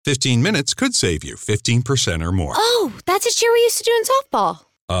15 minutes could save you 15% or more. Oh, that's a cheer we used to do in softball.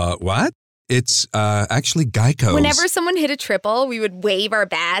 What? It's, actually Geico's. Whenever someone hit a triple, we would wave our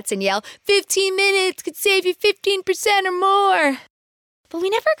bats and yell, 15 minutes could save you 15% or more. But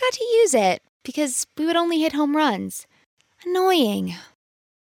we never got to use it because we would only hit home runs. Annoying.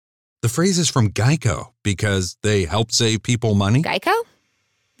 The phrase is from Geico because they help save people money. Geico?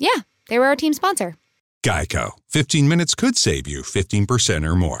 Yeah, they were our team sponsor. Geico. 15 minutes could save you 15%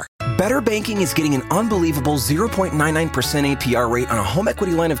 or more. Better Banking is getting an unbelievable 0.99% APR rate on a home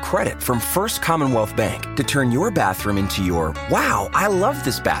equity line of credit from First Commonwealth Bank to turn your bathroom into your, wow, I love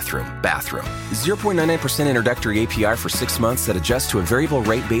this bathroom. 0.99% introductory APR for 6 months that adjusts to a variable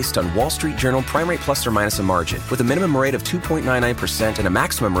rate based on Wall Street Journal prime rate plus or minus a margin with a minimum rate of 2.99% and a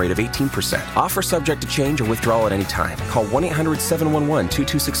maximum rate of 18%. Offer subject to change or withdrawal at any time. Call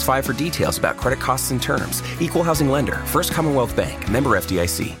 1-800-711-2265 for details about credit costs and terms. Equal housing lender. First Commonwealth Bank. Member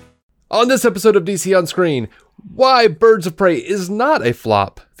FDIC. On this episode of DC On Screen, why Birds of Prey is not a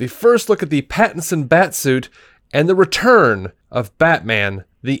flop, the first look at the Pattinson Batsuit, and the return of Batman,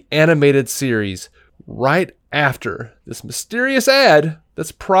 the animated series, right after this mysterious ad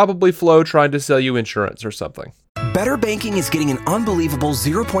that's probably Flo trying to sell you insurance or something. Better Banking is getting an unbelievable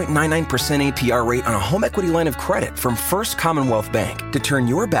 0.99% APR rate on a home equity line of credit from First Commonwealth Bank to turn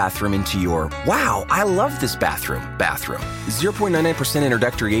your bathroom into your, wow, I love this bathroom. 0.99%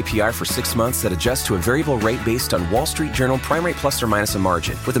 introductory APR for 6 months that adjusts to a variable rate based on Wall Street Journal prime rate plus or minus a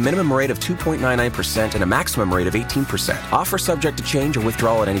margin with a minimum rate of 2.99% and a maximum rate of 18%. Offer subject to change or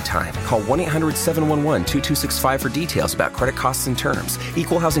withdrawal at any time. Call 1-800-711-2265 for details about credit costs and terms.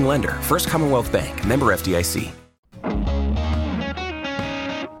 Equal housing lender. First Commonwealth Bank. Member FDIC.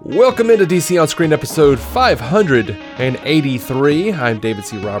 Welcome into DC On Screen episode 583. I'm David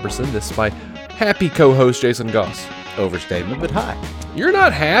C. Robertson. This is my happy co-host, Jason Goss. Overstatement, but hi. You're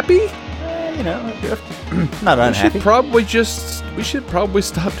not happy? Not unhappy. We should probably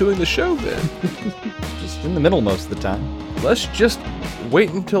stop doing the show then. Just in the middle most of the time. Let's just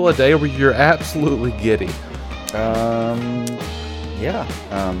wait until a day where you're absolutely giddy. Yeah.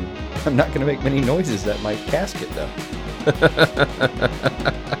 I'm not going to make many noises at my casket, though.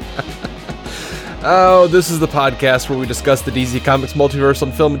 Oh, this is the podcast where we discuss the DC Comics multiverse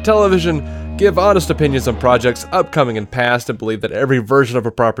on film and television, give honest opinions on projects upcoming and past, and believe that every version of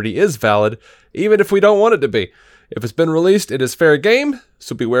a property is valid, even if we don't want it to be. If it's been released, it is fair game,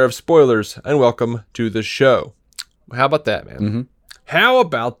 so beware of spoilers, and welcome to the show. How about that, man? Mm-hmm. How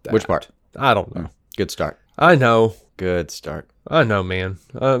about that? Which part? I don't know. Good start. I know. Good start. I know, man.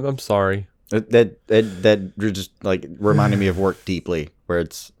 I'm sorry. That just like reminded me of Work Deeply, where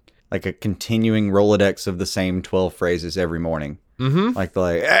it's like a continuing Rolodex of the same 12 phrases every morning. Mm-hmm. Like,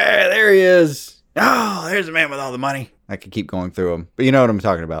 hey, there he is. Oh, there's the man with all the money. I could keep going through them, but you know what I'm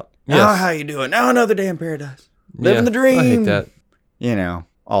talking about. Yes. Oh, how you doing? Oh, another day in paradise. Living the dream. I hate that. You know,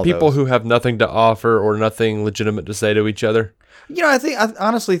 all people those. who have nothing to offer or nothing legitimate to say to each other. You know, I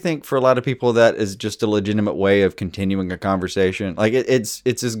honestly think for a lot of people that is just a legitimate way of continuing a conversation. Like it's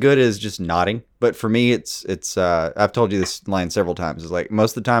as good as just nodding. But for me, it's I've told you this line several times. It's like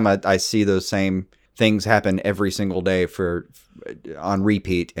most of the time I see those same things happen every single day on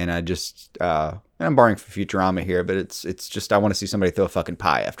repeat, and I just and I'm borrowing from Futurama here, but it's just I want to see somebody throw a fucking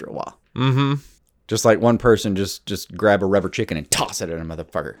pie after a while. Mm-hmm. Just like one person just grab a rubber chicken and toss it at a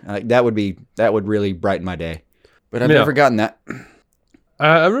motherfucker. Like that would really brighten my day. But I've never gotten that.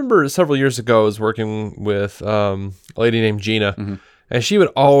 I remember several years ago I was working with a lady named Gina, mm-hmm. and she would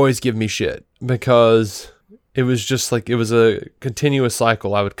always give me shit because it was just like, it was a continuous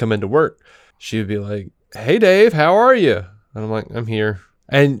cycle. I would come into work. She would be like, hey, Dave, how are you? And I'm like, I'm here.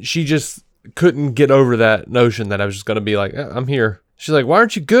 And she just couldn't get over that notion that I was just going to be like, I'm here. She's like, why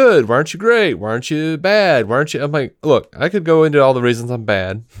aren't you good? Why aren't you great? Why aren't you bad? Why aren't you? I'm like, look, I could go into all the reasons I'm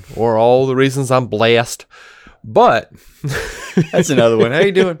bad or all the reasons I'm blessed. But that's another one. How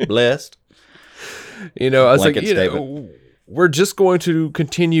you doing? Blessed. You know, I was like, we're just going to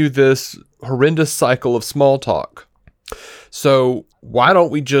continue this horrendous cycle of small talk. So why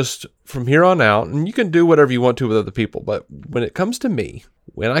don't we just, from here on out, and you can do whatever you want to with other people, but when it comes to me,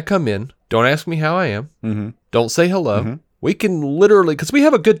 when I come in, don't ask me how I am. Mm-hmm. Don't say hello. Mm-hmm. We can literally, because we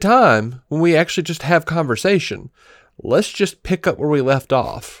have a good time when we actually just have conversation. Let's just pick up where we left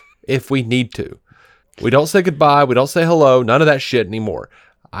off if we need to. We don't say goodbye. We don't say hello. None of that shit anymore.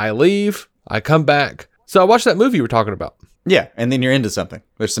 I leave. I come back. So I watched that movie you were talking about. Yeah, and then you're into something.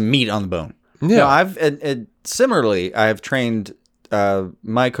 There's some meat on the bone. Yeah. No, similarly, I have trained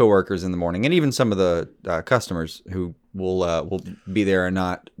my coworkers in the morning, and even some of the customers who will be there or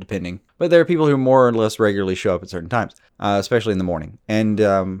not, depending. But there are people who more or less regularly show up at certain times, especially in the morning. And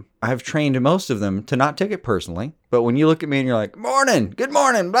I've trained most of them to not take it personally. But when you look at me and you're like, "Morning, good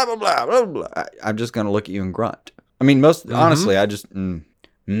morning, blah blah blah blah blah," I'm just gonna look at you and grunt. I mean, honestly, I just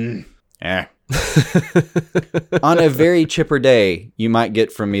On a very chipper day, you might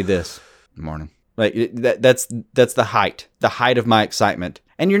get from me this morning. Like that's the height of my excitement.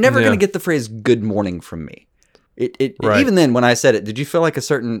 And you're never going to get the phrase "good morning" from me. Right. Even then, when I said it, did you feel like a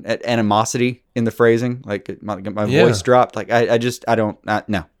certain animosity in the phrasing? Like my voice dropped. Like I don't.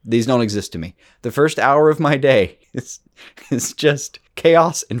 No, these don't exist to me. The first hour of my day is just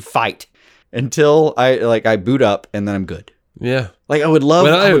chaos and fight until I boot up, and then I'm good. Yeah. Like I would love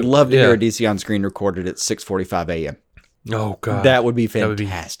to hear a DC on screen recorded at 6:45 a.m. Oh God, that would be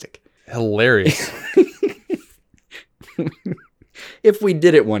fantastic. That would be hilarious. If we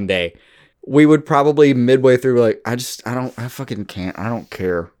did it one day, we would probably midway through be like, I fucking can't. I don't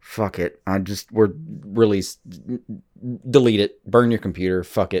care. Fuck it. We're release. Delete it. Burn your computer.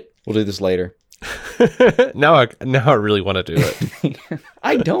 Fuck it. We'll do this later. Now I really want to do it.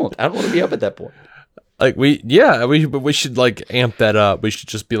 I don't want to be up at that point. Like we should like amp that up. We should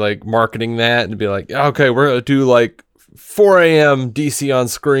just be like marketing that and be like, okay, we're gonna do like 4 a.m. DC on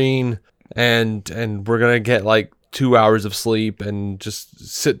screen, and we're gonna get like 2 hours of sleep and just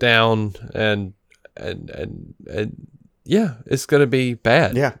sit down and yeah, it's gonna be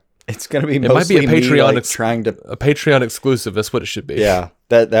bad. Yeah, it's gonna be. It might be a Patreon a Patreon exclusive. That's what it should be. Yeah,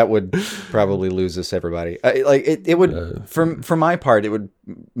 that would probably lose us everybody. It would for my part, it would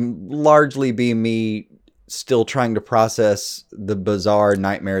largely be me still trying to process the bizarre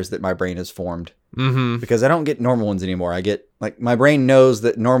nightmares that my brain has formed. Mm-hmm. Because I don't get normal ones anymore. I get my brain knows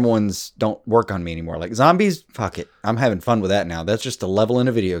that normal ones don't work on me anymore. Like zombies, fuck it. I'm having fun with that now. That's just a level in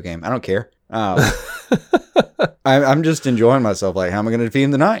a video game. I don't care. I'm just enjoying myself. Like, how am I going to defeat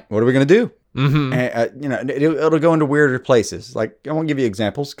him tonight? What are we going to do? Mm-hmm. And, it'll go into weirder places. Like, I won't give you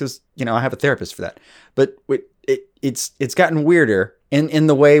examples because I have a therapist for that. But it's gotten weirder in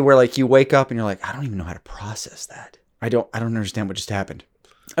the way where like you wake up and you're like, I don't even know how to process that. I don't understand what just happened.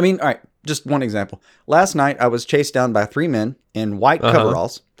 I mean, all right, just one example. Last night I was chased down by 3 men in white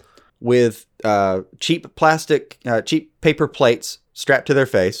coveralls with cheap paper plates strapped to their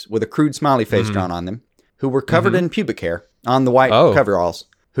face with a crude smiley face drawn on them, who were covered in pubic hair on the white coveralls,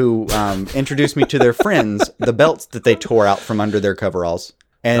 who introduced me to their friends, the belts that they tore out from under their coveralls,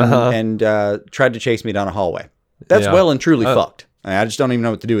 and tried to chase me down a hallway. That's well and truly fucked. I just don't even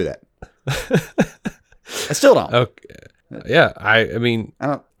know what to do with that. I still don't. Okay. Yeah, I mean,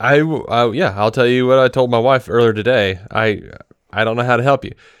 I'll tell you what I told my wife earlier today. I don't know how to help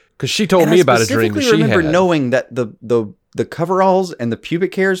you because she told me about a dream that she had. I remember knowing that the coveralls and the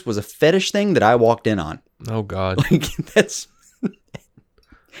pubic hairs was a fetish thing that I walked in on. Oh God, like that's,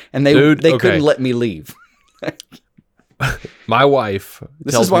 and they couldn't let me leave. My wife.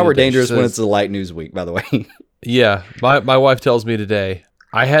 This is why we're dangerous when it's a light news week, by the way. Yeah, my wife tells me today.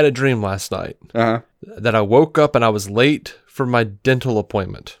 I had a dream last night that I woke up and I was late for my dental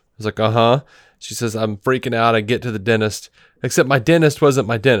appointment. I was like, She says, I'm freaking out. I get to the dentist, except my dentist wasn't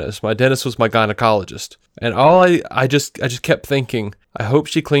my dentist. My dentist was my gynecologist. And I just kept thinking, I hope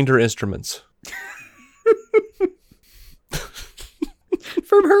she cleaned her instruments.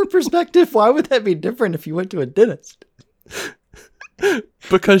 From her perspective, why would that be different if you went to a dentist?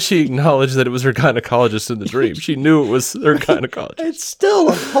 Because she acknowledged that it was her gynecologist in the dream. She knew it was her gynecologist. It's still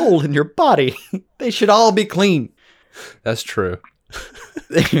a hole in your body. They should all be clean. That's true.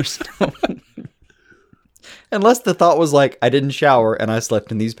 Unless the thought was like, I didn't shower and I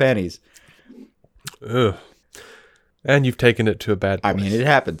slept in these panties. Ugh. And you've taken it to a bad place. I mean, it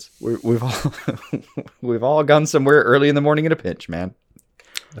happens. We've all gone somewhere early in the morning in a pinch, man.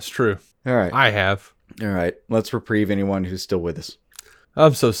 That's true. All right. I have. All right. Let's reprieve anyone who's still with us.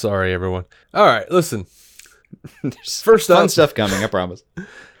 I'm so sorry, everyone. All right, listen. First fun stuff coming, I promise.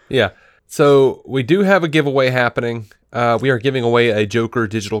 Yeah. So we do have a giveaway happening. We are giving away a Joker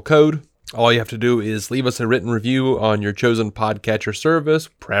digital code. All you have to do is leave us a written review on your chosen podcatcher service,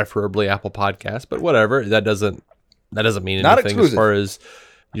 preferably Apple Podcasts, but whatever. That doesn't mean anything as far as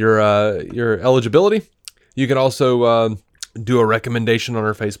your eligibility. You can also do a recommendation on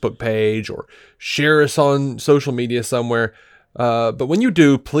our Facebook page or share us on social media somewhere. But when you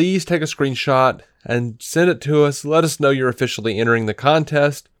do, please take a screenshot and send it to us. Let us know you're officially entering the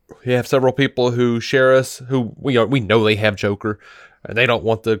contest. We have several people who share us who we know they have Joker and they don't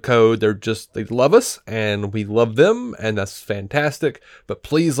want the code. They love us and we love them, and that's fantastic. But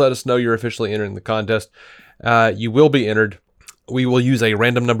please let us know you're officially entering the contest. You will be entered. We will use a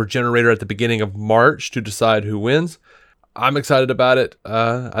random number generator at the beginning of March to decide who wins. I'm excited about it.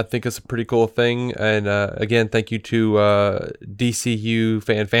 I think it's a pretty cool thing. And again, thank you to DCU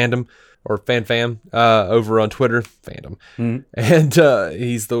Fandom or FanFam over on Twitter. Fandom. And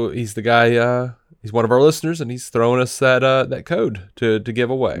he's the guy. He's one of our listeners, and he's throwing us that code to give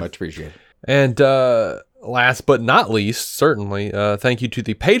away. Much appreciated. And last but not least, certainly, thank you to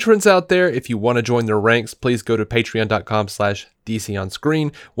the patrons out there. If you want to join their ranks, please go to patreon.com/DC on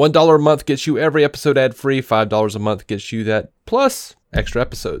screen. $1 a month gets you every episode ad-free. $5 a month gets you that plus extra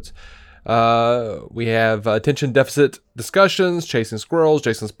episodes. We have attention deficit discussions, chasing squirrels,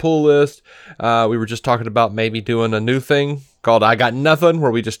 Jason's pull list. We were just talking about maybe doing a new thing called I Got Nothing,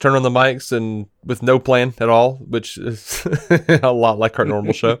 where we just turn on the mics and with no plan at all, which is a lot like our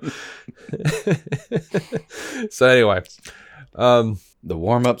normal show. So anyway, the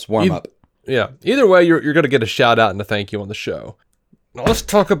warm-up's warm-up. Yeah. Either way, you're going to get a shout out and a thank you on the show. Now let's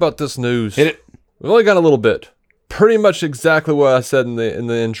talk about this news. Hit it. We've only got a little bit. Pretty much exactly what I said in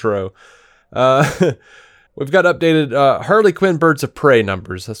the intro. We've got updated Harley Quinn Birds of Prey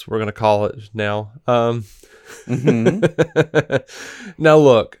numbers. That's what we're going to call it now. Now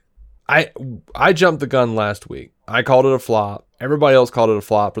look, I jumped the gun last week. I called it a flop. Everybody else called it a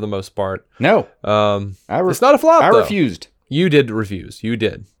flop for the most part. No. It's not a flop, though. I refused. You did refuse. You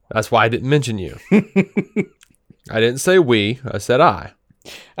did. That's why I didn't mention you. I didn't say we. I said I.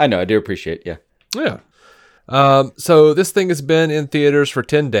 I know. I do appreciate it. Yeah. Yeah. So this thing has been in theaters for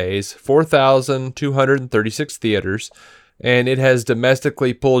 10 days, 4,236 theaters, and it has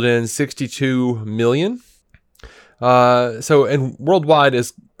domestically pulled in 62 million. And worldwide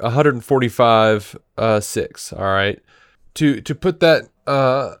is 145.6. All right. To put that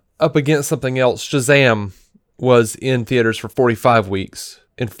up against something else, Shazam was in theaters for 45 weeks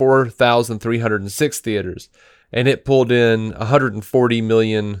in 4,306 theaters, and it pulled in 140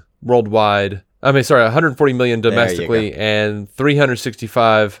 million worldwide. 140 million domestically and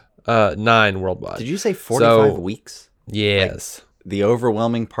 365.9 worldwide. Did you say 45 weeks? Yes. Like the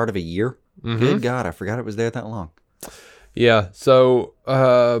overwhelming part of a year? Mm-hmm. Good God, I forgot it was there that long. Yeah, so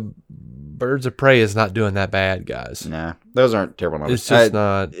Birds of Prey is not doing that bad, guys. Nah, those aren't terrible numbers. It's just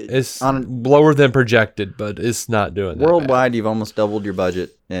not. It's lower than projected, but it's not doing that worldwide, bad. You've almost doubled your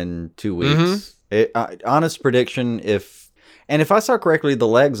budget in 2 weeks. Mm-hmm. Honest prediction, if I saw correctly, the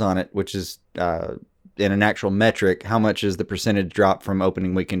legs on it, which is in an actual metric, how much is the percentage drop from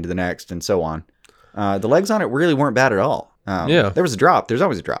opening weekend to the next and so on. The legs on it really weren't bad at all. There was a drop. There's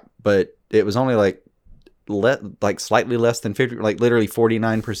always a drop, but it was only like slightly less than 50, like literally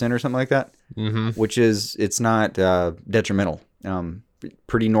 49% or something like that, which is, it's not detrimental,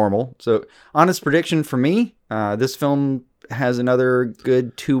 pretty normal. So honest prediction for me, this film has another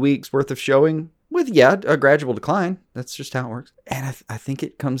good 2 weeks worth of showing with, a gradual decline. That's just how it works. And I think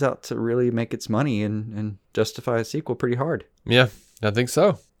it comes out to really make its money and justify a sequel pretty hard. Yeah, I think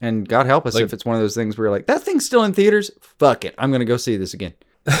so. And God help us if it's one of those things where you're like, that thing's still in theaters. Fuck it. I'm going to go see this again.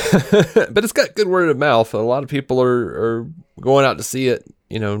 But it's got good word of mouth. A lot of people are going out to see it,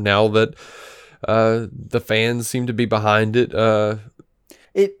 now that the fans seem to be behind it.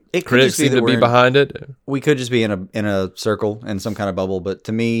 It critics seem to be behind it. We could just be in a circle in some kind of bubble, but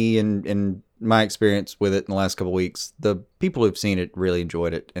to me, in my experience with it in the last couple of weeks, the people who've seen it really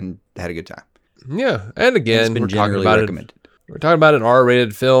enjoyed it and had a good time. Yeah, and again, we're talking about recommended. We're talking about an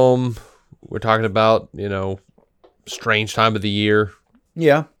R-rated film. We're talking about strange time of the year.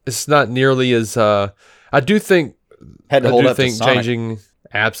 Yeah, it's not nearly as. I do think. Had to hold up to Sonic. Changing.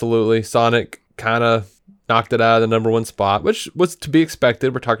 Absolutely, Sonic kind of knocked it out of the number one spot, which was to be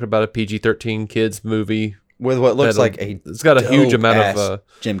expected. We're talking about a PG-13 kids movie with what looks like it's got a huge amount of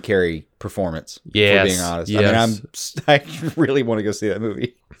Jim Carrey performance. Yes, for being honest. Yes. I really want to go see that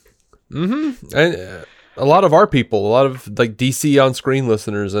movie. Mm-hmm. And a lot of our people, a lot of like DC on screen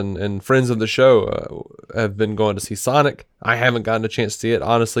listeners and friends of the show have been going to see Sonic. I haven't gotten a chance to see it.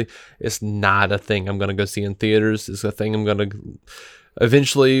 Honestly, it's not a thing I'm going to go see in theaters. It's a thing I'm going to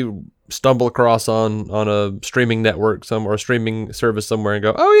eventually stumble across on a streaming network or a streaming service somewhere and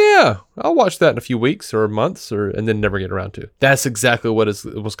go, oh yeah, I'll watch that in a few weeks or months and then never get around to. That's exactly what's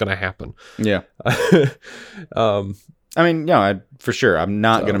going to happen. Yeah. For sure. I'm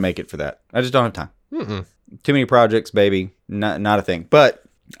not going to make it for that. I just don't have time. Mm-mm. Too many projects, baby. Not a thing. But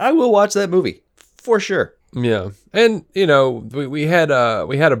I will watch that movie for sure. Yeah, and we had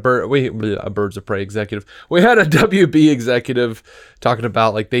a Birds of Prey executive. We had a WB executive talking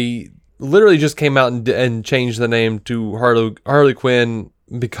about like they literally just came out and changed the name to Harley Quinn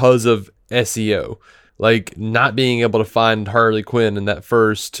because of SEO, like not being able to find Harley Quinn in that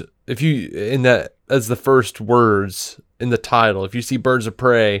first as the first words in the title. If you see Birds of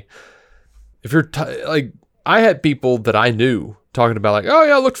Prey, if you're I had people that I knew talking about like, oh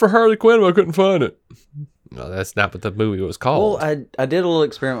yeah, I looked for Harley Quinn, but I couldn't find it. No, that's not what the movie was called. Well, I did a little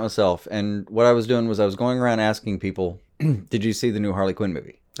experiment myself, and what I was doing was I was going around asking people, did you see the new Harley Quinn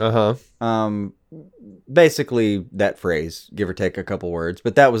movie? Basically that phrase, give or take a couple words,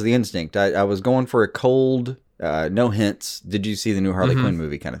 but that was the instinct. I was going for a cold, no hints, did you see the new Harley Quinn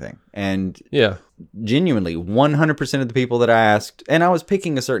movie kind of thing. And yeah, genuinely 100% of the people that I asked, and I was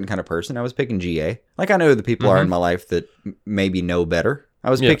picking a certain kind of person, I was picking GA. Like I know who the people are in my life that maybe know better. I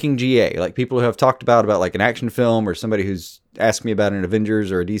was picking GA, like people who have talked about like an action film, or somebody who's asked me about an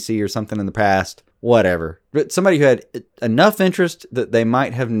Avengers or a DC or something in the past, whatever. But somebody who had enough interest that they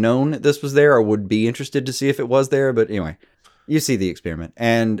might have known this was there or would be interested to see if it was there. But anyway, you see the experiment,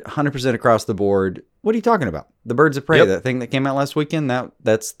 and 100% across the board. What are you talking about? The Birds of Prey, that thing that came out last weekend,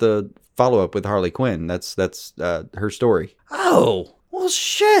 that's the follow-up with Harley Quinn. That's her story. Oh, well,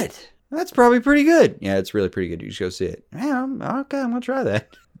 shit. That's probably pretty good. Yeah, it's really pretty good. You should go see it. Yeah, I'm going to try that.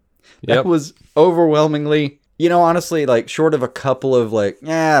 That was overwhelmingly, honestly, like short of a couple of like,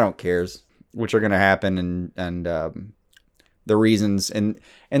 I don't cares, which are going to happen. And the reasons, and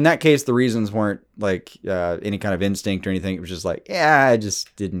in that case, the reasons weren't like any kind of instinct or anything. It was just like, I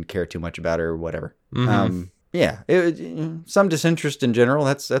just didn't care too much about her or whatever. Some disinterest in general,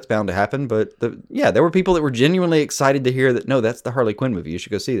 that's bound to happen. But there were people that were genuinely excited to hear that, no, that's the Harley Quinn movie. You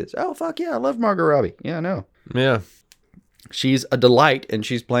should go see this. Oh, fuck yeah, I love Margot Robbie. Yeah, I know. Yeah. She's a delight, and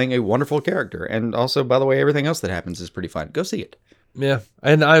she's playing a wonderful character. And also, by the way, everything else that happens is pretty fun. Go see it. Yeah,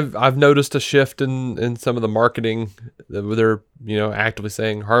 and I've noticed a shift in some of the marketing. They're actively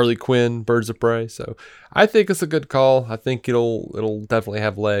saying Harley Quinn, Birds of Prey. So I think it's a good call. I think it'll definitely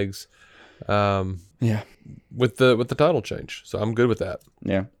have legs. With the title change, so I'm good with that.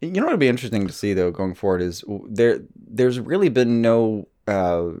 Yeah, what'd be interesting to see though going forward is there's really been no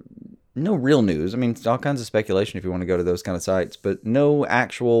real news. I mean, all kinds of speculation if you want to go to those kind of sites, but no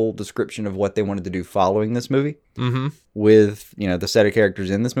actual description of what they wanted to do following this movie with the set of characters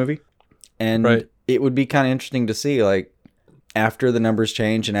in this movie. And it would be kind of interesting to see like after the numbers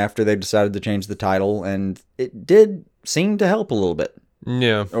change and after they decided to change the title, and it did seem to help a little bit.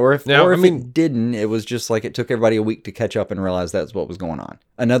 Yeah. Or if it didn't, it was just like it took everybody a week to catch up and realize that's what was going on.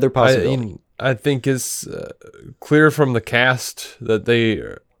 Another possibility. I think is clear from the cast that they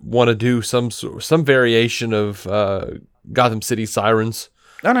want to do some variation of Gotham City Sirens.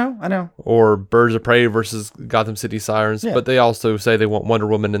 I know. Or Birds of Prey versus Gotham City Sirens. Yeah. But they also say they want Wonder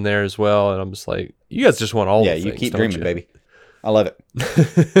Woman in there as well. And I'm just like, you guys just want all the things. Yeah, you keep dreaming, baby. I love it.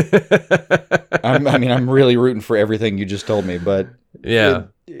 I'm really rooting for everything you just told me, but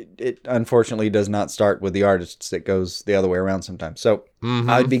it unfortunately does not start with the artists. It goes the other way around sometimes. So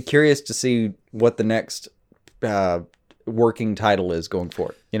I'd be curious to see what the next working title is going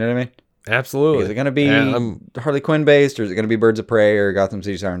forward. You know what I mean? Absolutely. Is it going to be Harley Quinn based, or is it going to be Birds of Prey or Gotham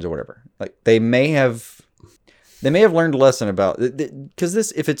City Sirens or whatever? Like they may have learned a lesson about, because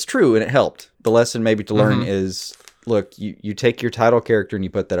this, if it's true and it helped, the lesson maybe to learn is, look, you take your title character and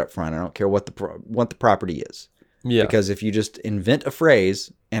you put that up front. I don't care what the property is. Yeah. Because if you just invent a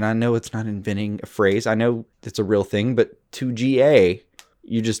phrase, and I know it's not inventing a phrase, I know it's a real thing, but to GA,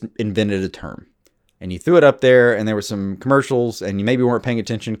 you just invented a term. And you threw it up there, and there were some commercials, and you maybe weren't paying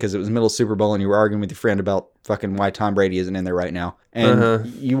attention because it was the middle of Super Bowl, and you were arguing with your friend about fucking why Tom Brady isn't in there right now. And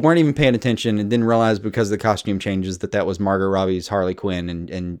you weren't even paying attention and didn't realize because of the costume changes that was Margot Robbie's Harley Quinn,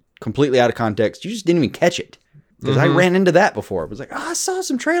 and completely out of context. You just didn't even catch it. Because I ran into that before. It was like, I saw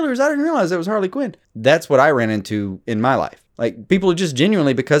some trailers. I didn't realize that was Harley Quinn. That's what I ran into in my life. Like, people just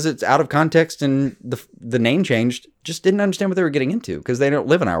genuinely, because it's out of context and the name changed, just didn't understand what they were getting into because they don't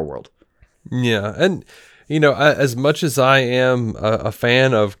live in our world. Yeah. And, as much as I am a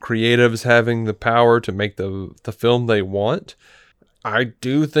fan of creatives having the power to make the film they want, I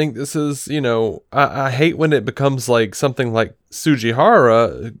do think this is, I hate when it becomes like something like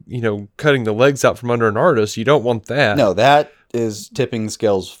Sujihara, cutting the legs out from under an artist. You don't want that. No, that is tipping the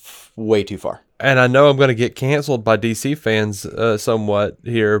scales way too far. And I know I'm going to get canceled by DC fans somewhat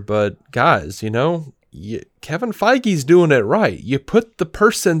here, but guys, Kevin Feige's doing it right. You put the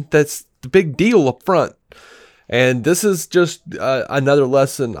person that's the big deal up front. And this is just another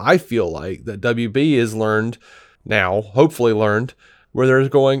lesson I feel like that WB has learned now, hopefully learned, where they're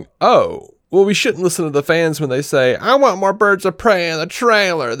going, oh, well, we shouldn't listen to the fans when they say, I want more Birds of Prey in the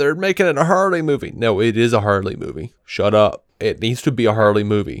trailer. They're making it a Harley movie. No, it is a Harley movie. Shut up. It needs to be a Harley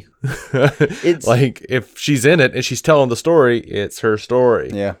movie. It's like, if she's in it and she's telling the story, it's her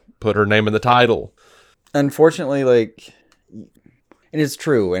story. Yeah. Put her name in the title. Unfortunately, and it's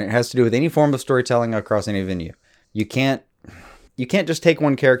true, and it has to do with any form of storytelling across any venue. You can't just take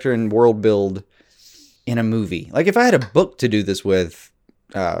one character and world build in a movie. Like if I had a book to do this with,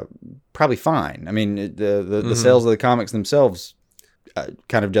 probably fine. I mean, the sales of the comics themselves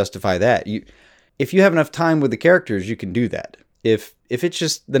kind of justify that. If you have enough time with the characters, you can do that. If it's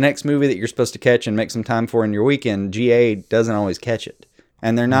just the next movie that you're supposed to catch and make some time for in your weekend, GA doesn't always catch it.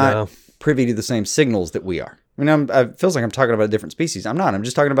 And they're not privy to the same signals that we are. I mean, it feels like I'm talking about a different species. I'm not. I'm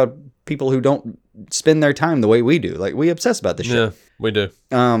just talking about people who don't spend their time the way we do. Like, we obsess about this shit. Yeah, we do.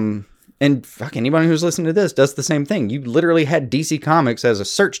 And fuck, anybody who's listening to this does the same thing. You literally had DC Comics as a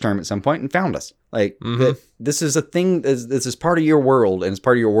search term at some point and found us. Like, this is a thing, this is part of your world and it's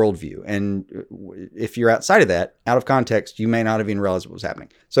part of your worldview. And if you're outside of that, out of context, you may not have even realized what was happening.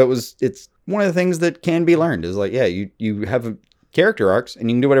 So it's one of the things that can be learned is like, yeah, you have character arcs and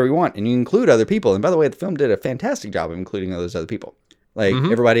you can do whatever you want and you include other people. And by the way, the film did a fantastic job of including those other people. Like,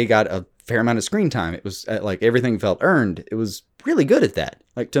 everybody got a fair amount of screen time. It was like everything felt earned. It was really good at that.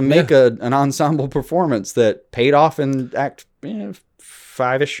 Like, to make an ensemble performance that paid off in act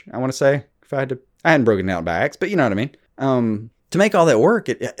 5-ish, I want to say. If I hadn't broken it out by acts, but you know what I mean. To make all that work,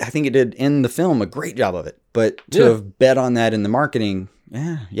 I think it did in the film a great job of it. But to have bet on that in the marketing,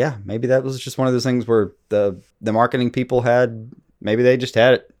 maybe that was just one of those things where the marketing people maybe they just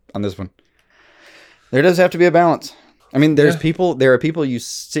had it on this one. There does have to be a balance. I mean, there are people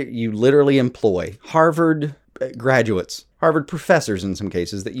you literally employ, Harvard graduates, Harvard professors in some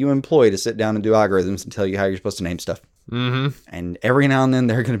cases, that you employ to sit down and do algorithms and tell you how you're supposed to name stuff. And every now and then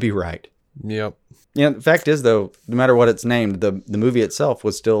they're going to be right. Yep. Yeah. The fact is, though, no matter what it's named, the movie itself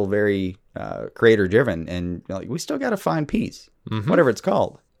was still very creator driven, and like we still got to find peace, whatever it's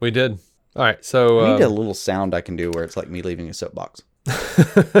called. We did. All right. So I need a little sound I can do where it's like me leaving a soapbox.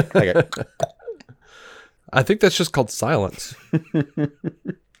 Okay. I think that's just called silence.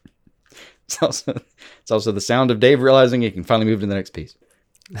 It's also the sound of Dave realizing he can finally move to the next piece.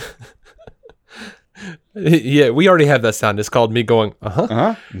 Yeah, we already have that sound. It's called me going,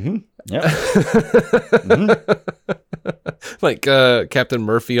 yeah. Like Captain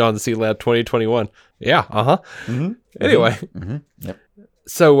Murphy on Sea Lab 2021. Yeah, Anyway. Yep.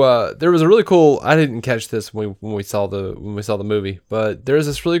 So there was a really cool. I didn't catch this when we saw the movie, but there's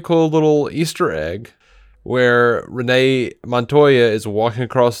this really cool little Easter egg where Renee Montoya is walking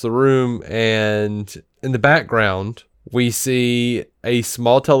across the room, and in the background we see a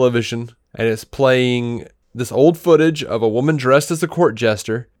small television, and it's playing this old footage of a woman dressed as a court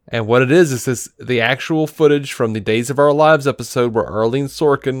jester. And what it is the actual footage from the Days of Our Lives episode where Arlene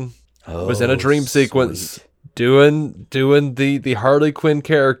Sorkin was in a dream sequence doing the Harley Quinn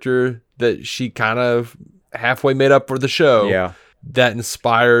character that she kind of halfway made up for the show. Yeah. That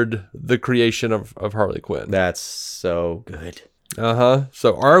inspired the creation of Harley Quinn. That's so good.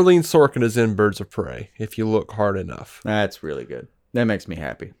 So Arlene Sorkin is in Birds of Prey, if you look hard enough. That's really good. That makes me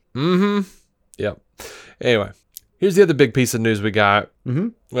happy. Yep. Anyway, here's the other big piece of news we got.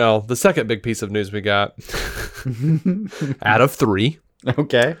 Well, the second big piece of news we got out of 3.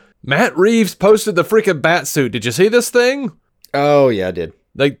 Okay. Matt Reeves posted the freaking Batsuit. Did you see this thing? Oh, yeah, I did.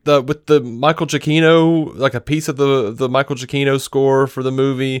 Like with the Michael Giacchino, like a piece of the Michael Giacchino score for the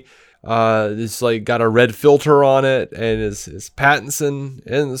movie. It's like got a red filter on it, and is Pattinson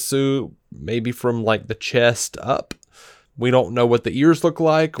in the suit, maybe from like the chest up. We don't know what the ears look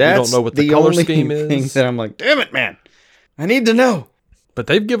like. We don't know what the color scheme is. Thing that I'm like, damn it, man, I need to know. But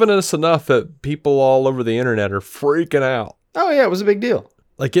they've given us enough that people all over the internet are freaking out. Oh yeah, it was a big deal.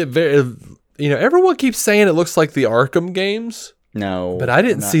 Like everyone keeps saying it looks like the Arkham games. No, but I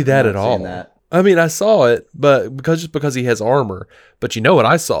didn't see that at all. That. I mean, I saw it, but because he has armor. But you know what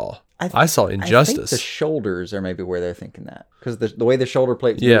I saw? I saw Injustice. I think the shoulders are maybe where they're thinking that, because the way the shoulder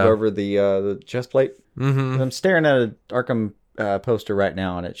plates move over the chest plate. I'm staring at an Arkham poster right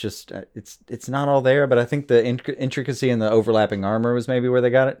now, and it's just it's not all there. But I think the intricacy in the overlapping armor was maybe where they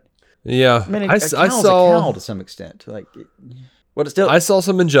got it. Yeah, I mean, I saw a cowl to some extent. Like, what it's still. I saw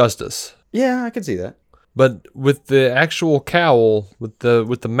some Injustice. Yeah, I could see that. But with the actual cowl, with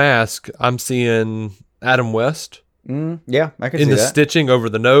the mask, I'm seeing Adam West. Yeah, I can see that. In the stitching over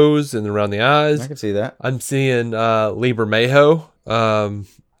the nose and around the eyes. I can see that. I'm seeing Lee Bermejo.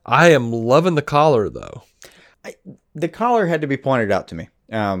 I am loving the collar, though. The collar had to be pointed out to me.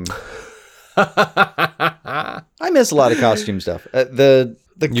 I miss a lot of costume stuff.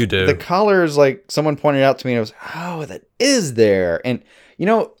 You do. The collar is like someone pointed out to me, and I was, oh, that is there. And,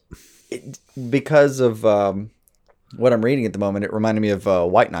 because of what I'm reading at the moment, it reminded me of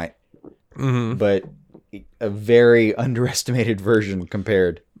White Knight. But a very underestimated version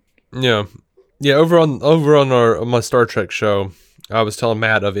compared. Yeah. Over on my Star Trek show, I was telling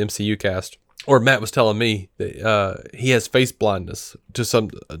Matt of MCU Cast, or Matt was telling me that he has face blindness to some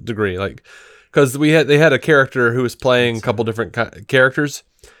degree. Like, because they had a character who was playing a couple different characters,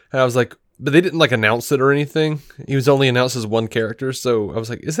 and I was like, but they didn't like announce it or anything. He was only announced as one character, so I was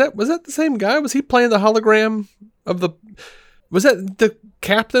like, was that the same guy? Was he playing the hologram of the? Was that the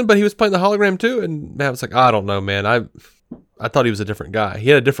captain? But he was playing the hologram too, and Matt was like, I don't know, man. I thought he was a different guy. He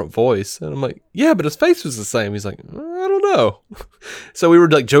had a different voice, and I'm like, yeah, but his face was the same. He's like, I don't know. So we were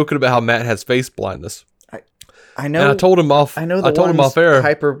like joking about how Matt has face blindness. I know. And I told him off. I know. I told him off air.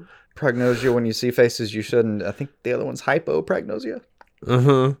 Hyperprognosia when you see faces you shouldn't. I think the other one's hypoprognosia.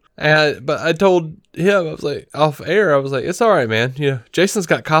 But I told him, I was like, off air, I was like, it's all right, man. Jason's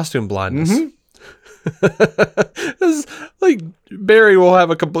got costume blindness. It's like Barry will have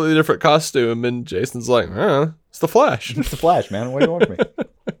a completely different costume, and Jason's like, it's the Flash. It's the Flash, man. What do you want from me?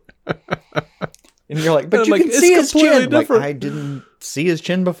 And you're like, but you can see his chin. Like, I didn't see his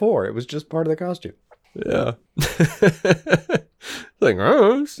chin before. It was just part of the costume. Yeah. Like,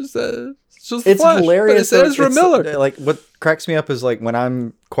 it's just it's Flash, hilarious. But it's Ezra Miller. Like, what cracks me up is like when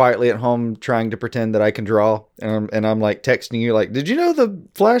I'm quietly at home trying to pretend that I can draw, and I'm like texting you, like, did you know the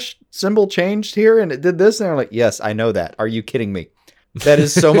Flash symbol changed here and it did this? And I'm like, yes, I know that. Are you kidding me? That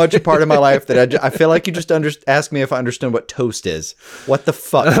is so much a part of my life that I feel like you just asked me if I understand what toast is. What the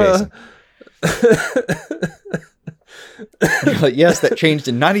fuck, Jason? You're like, yes, that changed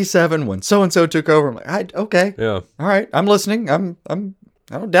in '97 when so and so took over. I'm like, okay, Yeah. all right, I'm listening. I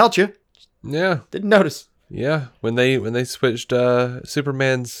don't doubt you. Yeah. Didn't notice. Yeah. When they switched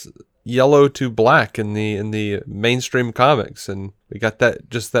Superman's yellow to black in the mainstream comics, and we got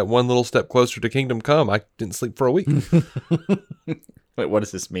that one little step closer to Kingdom Come. I didn't sleep for a week. Wait, what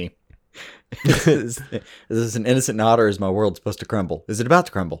does this mean? Is this an innocent nod, or is my world supposed to crumble? Is it about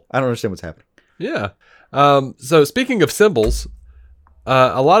to crumble? I don't understand what's happening. Yeah. So speaking of symbols, there's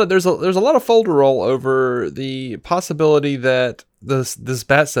a lot of folderol over the possibility that this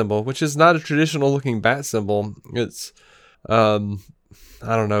bat symbol, which is not a traditional looking bat symbol, it's I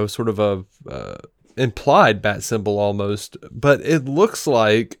don't know, sort of a implied bat symbol almost, but it looks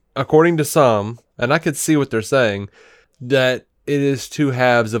like, according to some, and I could see what they're saying, that it is two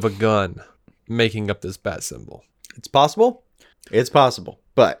halves of a gun making up this bat symbol. It's possible. It's possible.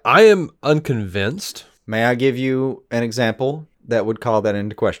 But I am unconvinced. May I give you an example that would call that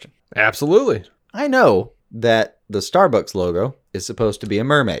into question? Absolutely. I know that the Starbucks logo is supposed to be a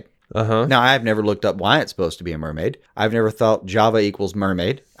mermaid. Uh-huh. Now, I've never looked up why it's supposed to be a mermaid. I've never thought Java equals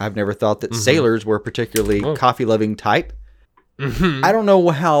mermaid. I've never thought that sailors were particularly coffee-loving type. I don't know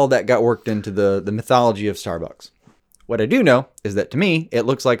how that got worked into the mythology of Starbucks. What I do know is that, to me, it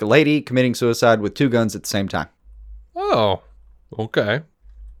looks like a lady committing suicide with two guns at the same time. Oh, okay.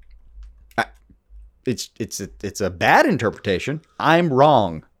 It's a bad interpretation. I'm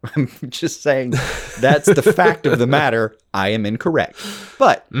wrong. I'm just saying that's the fact of the matter. I am incorrect.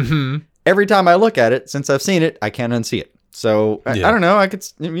 But every time I look at it, since I've seen it, I can't unsee it. So I don't know. I could,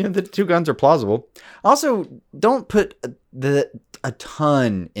 the two guns are plausible. Also, don't put a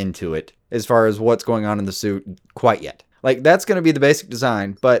ton into it as far as what's going on in the suit quite yet. Like, that's going to be the basic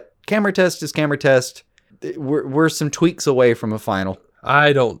design, but camera test is camera test. We're some tweaks away from a final.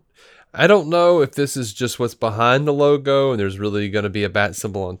 I don't know if this is just what's behind the logo and there's really going to be a bat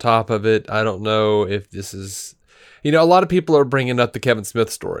symbol on top of it. I don't know if this is, a lot of people are bringing up the Kevin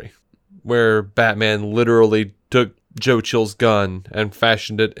Smith story where Batman literally took Joe Chill's gun and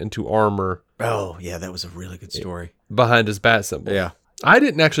fashioned it into armor. Oh, yeah, that was a really good story. Behind his bat symbol. Yeah. I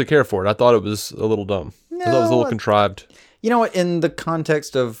didn't actually care for it. I thought it was a little dumb. I thought it was a little contrived. You know what? In the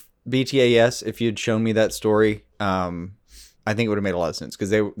context of BTAS, if you'd shown me that story, I think it would have made a lot of sense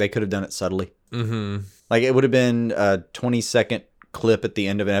because they could have done it subtly. Mm-hmm. Like, it would have been a 20-second clip at the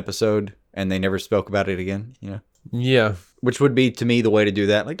end of an episode, and they never spoke about it again. Yeah, which would be, to me, the way to do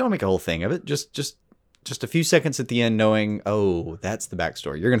that. Like, don't make a whole thing of it. Just a few seconds at the end, knowing, oh, that's the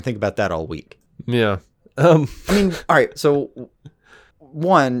backstory. You're gonna think about that all week. Yeah. I mean, all right. So,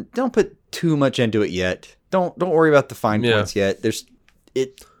 one, don't put too much into it yet. Don't worry about the fine points yet.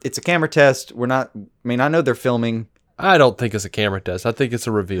 It's a camera test. I know they're filming. I don't think it's a camera test. I think it's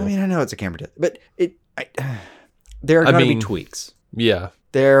a reveal. I mean, I know it's a camera test, but there are going to be tweaks. Yeah.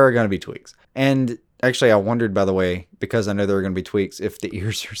 There are going to be tweaks. And actually, I wondered, by the way, because I know there are going to be tweaks, if the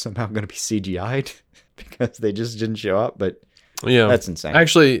ears are somehow going to be CGI'd because they just didn't show up. But yeah, that's insane.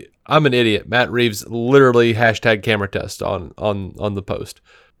 Actually, I'm an idiot. Matt Reeves literally hashtag camera test on the post.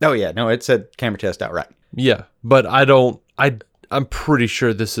 Oh, yeah. No, it said camera test outright. Yeah. But I'm pretty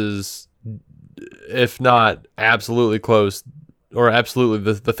sure this is, if not absolutely close, or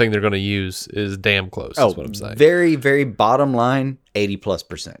absolutely the thing they're going to use is damn close, is what I'm saying. Very, very bottom line,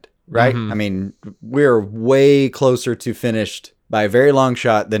 80+%, right? Mm-hmm. I mean, we're way closer to finished by a very long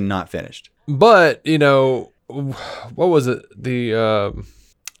shot than not finished. But, you know, what was it?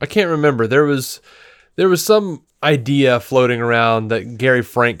 I can't remember. There was some idea floating around that Gary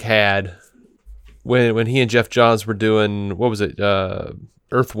Frank had when he and Jeff Johns were doing, what was it?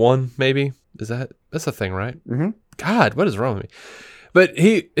 Earth One, maybe? That's a thing, right? Mm-hmm. God, what is wrong with me? But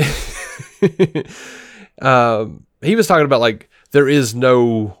he was talking about, like, there is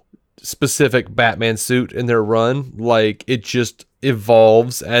no specific Batman suit in their run. Like, it just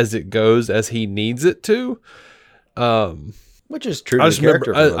evolves as it goes, as he needs it to. Which is true to the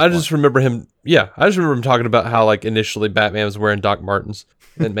character. I just remember him talking about how, like, initially Batman was wearing Doc Martens.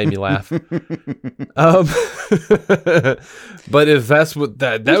 It made me laugh. But if that's what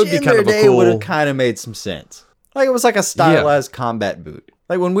that would be kind of a cool. Would have kind of made some sense. Like, it was like a stylized combat boot.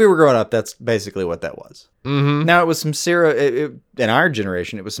 Like, when we were growing up, that's basically what that was. Mm-hmm. Now, it was some in our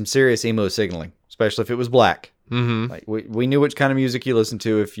generation, it was some serious emo signaling, especially if it was black. Mm-hmm. Like, we knew which kind of music you listened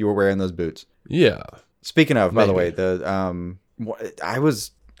to if you were wearing those boots. Yeah. Speaking of, by the way, I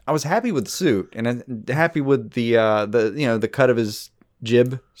was happy with the suit, and I'm happy with the cut of his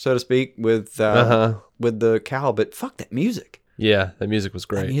jib, so to speak, with the cowl. But fuck that music. Yeah, that music was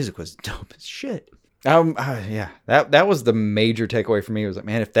great. That music was dope as shit. That was the major takeaway for me. It was like,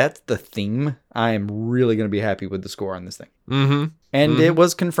 man, if that's the theme, I am really going to be happy with the score on this thing. Mm-hmm. And it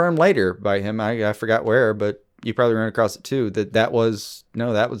was confirmed later by him. I forgot where, but you probably ran across it too. That's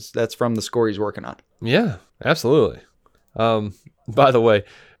from the score he's working on. Yeah, absolutely. By the way,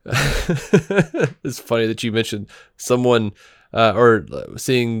 it's funny that you mentioned someone or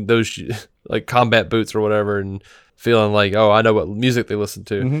seeing those like combat boots or whatever and feeling like, oh, I know what music they listen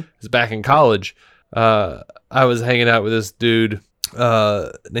to. Mm-hmm. It's back in college. I was hanging out with this dude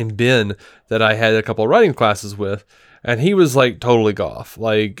named Ben that I had a couple of writing classes with, and he was like totally goth.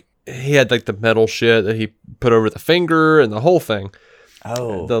 Like, he had like the metal shit that he put over the finger and the whole thing.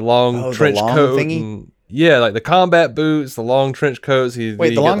 Oh, the long trench coat. And, yeah, like the combat boots, the long trench coats. The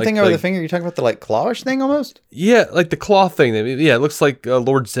long thing over the finger? You're talking about the like clawish thing almost? Yeah, like the claw thing. Yeah, it looks like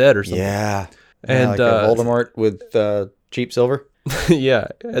Lord Zed or something. Yeah, and like a Voldemort with cheap silver. Yeah,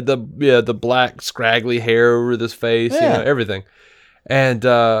 the black scraggly hair over his face. Yeah. Everything. And we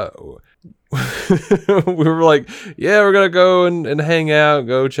were like, yeah, we're gonna go and hang out,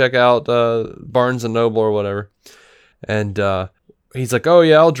 go check out Barnes and Noble or whatever. And he's like, oh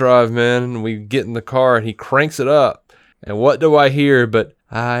yeah, I'll drive, man. And we get in the car and he cranks it up. And what do I hear but,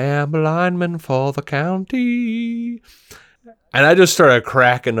 I am a lineman for the county. And I just started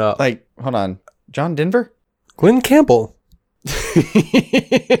cracking up. Like, hold on. John Denver? Glenn Campbell.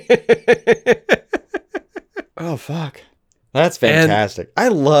 Oh, fuck. That's fantastic. I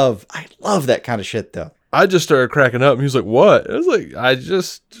love that kind of shit, though. I just started cracking up. And he was like, what? I was like, I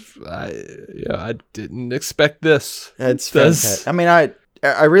didn't expect this. That's fantastic. I mean,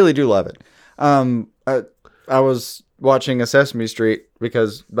 I really do love it. I was watching a Sesame Street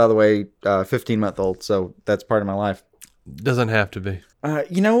because, by the way, 15-month-old, so that's part of my life. Doesn't have to be.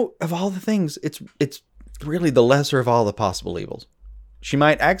 Of all the things, it's really the lesser of all the possible evils. She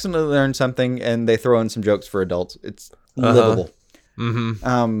might accidentally learn something, and they throw in some jokes for adults. It's livable.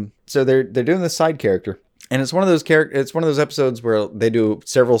 Mm-hmm. So they're doing this side character, and it's one of those episodes where they do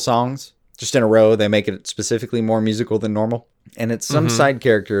several songs just in a row. They make it specifically more musical than normal, and it's some side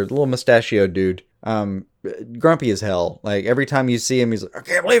character, a little mustachioed dude, grumpy as hell. Like, every time you see him, he's like, I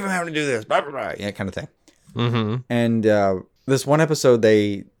can't believe I'm having to do this, blah blah blah, yeah, kind of thing. Mm-hmm. And this one episode,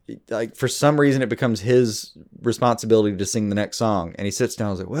 they like, for some reason, it becomes his responsibility to sing the next song, and he sits down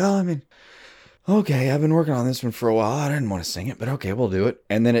and is like, well, I mean, okay, I've been working on this one for a while. I didn't want to sing it, but okay, we'll do it.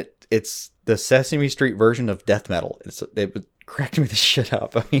 And then it's the Sesame Street version of death metal. It cracked me the shit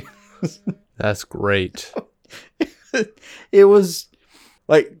up. I mean, that's great. It was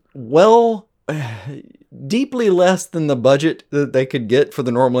like, deeply less than the budget that they could get for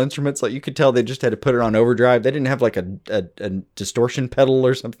the normal instruments. Like, you could tell they just had to put it on overdrive. They didn't have like a distortion pedal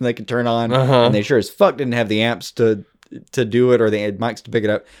or something they could turn on. And they sure as fuck didn't have the amps to do it, or they had mics to pick it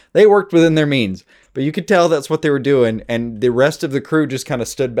up. They worked within their means, but you could tell that's what they were doing, and the rest of the crew just kind of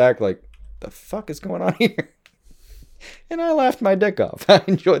stood back like, the fuck is going on here? And I laughed my dick off. I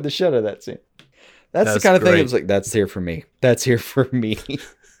enjoyed the shit out of that scene. That's the kind of thing it was like, that's here for me. That's here for me.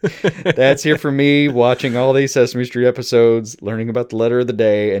 That's here for me, watching all these Sesame Street episodes, learning about the letter of the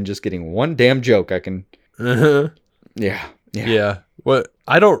day, and just getting one damn joke I can... Yeah. What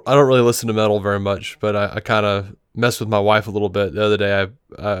I don't really listen to metal very much, but I kind of messed with my wife a little bit the other day.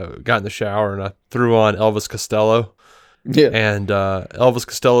 I got in the shower and I threw on Elvis Costello. Yeah. And Elvis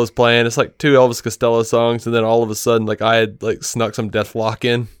Costello's playing. It's like 2 Elvis Costello songs, and then all of a sudden, like, I had like snuck some Death Flock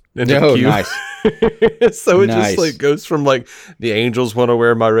in. Oh, nice. So it Nice. just like goes from like the angels want to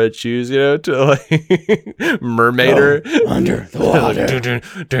wear my red shoes, to like mermaider Under the water.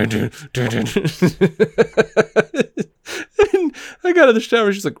 And I got in the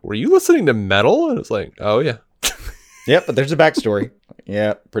shower. She's like, "Were you listening to metal?" And it's like, "Oh yeah." Yep, but there's a backstory.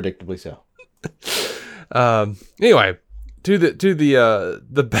 Yeah, predictably so. Anyway, to the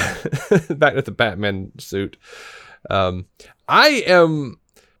back to the Batman suit. I am,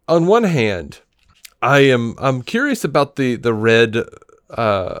 on one hand, I'm curious about the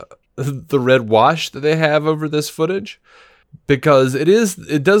red wash that they have over this footage, because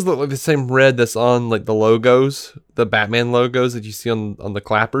it does look like the same red that's on like the logos, the Batman logos that you see on the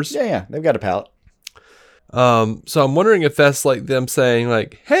clappers. Yeah, they've got a palette. So I'm wondering if that's like them saying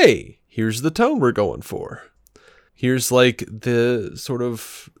like, "Hey, here's the tone we're going for. Here's like the sort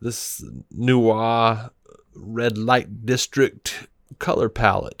of this noir red light district color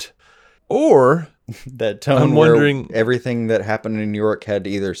palette." Or That tone I'm where wondering- everything that happened in New York had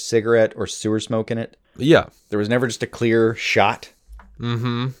either cigarette or sewer smoke in it. yeah. There was never just a clear shot.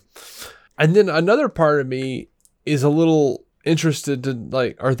 Mm-hmm. And then another part of me is a little interested to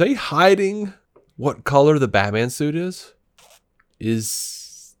like, are they hiding what color the Batman suit is?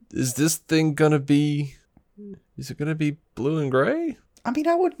 Is this thing gonna be? Is it gonna be blue and gray? I mean,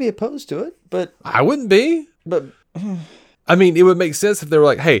 I wouldn't be opposed to it, but I wouldn't be. I mean, it would make sense if they were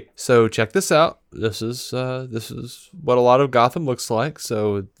like, "Hey, so check this out. This is what a lot of Gotham looks like.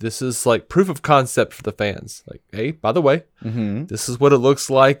 So this is like proof of concept for the fans. Like, hey, by the way, this is what it looks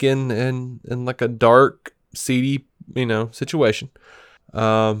like in like a dark, seedy, situation.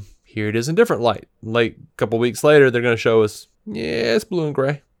 Here it is in different light. Like a couple weeks later, they're gonna show us, yeah, it's blue and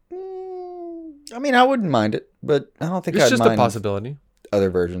gray. I mean, I wouldn't mind it, but I don't think It's I'd just mind a possibility. other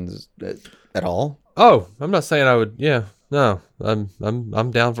versions at all. Oh, I'm not saying I would. Yeah, no,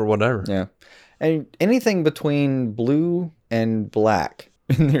 I'm down for whatever. Yeah, and anything between blue and black.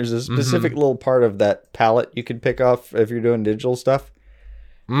 And there's a specific little part of that palette you can pick off if you're doing digital stuff,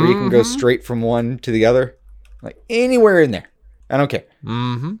 where you can go straight from one to the other, like anywhere in there. I don't care.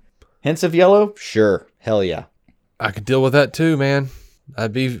 Mm-hmm. Hints of yellow, sure, hell yeah. I could deal with that too, man.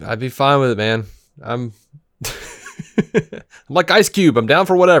 I'd be fine with it, man. I'm like Ice Cube. I'm down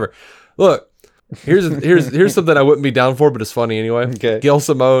for whatever. Look, here's something I wouldn't be down for, but it's funny anyway. Okay. Gail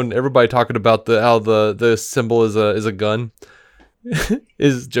Simone. Everybody talking about how the symbol is a gun.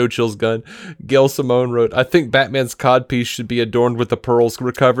 Is Joe Chill's gun. Gail Simone wrote, "I think Batman's codpiece should be adorned with the pearls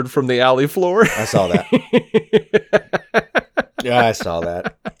recovered from the alley floor." I saw that. Yeah, I saw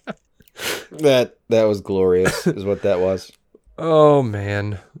that. That was glorious, is what that was. Oh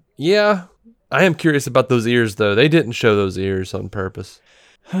man, yeah. I am curious about those ears though. They didn't show those ears on purpose.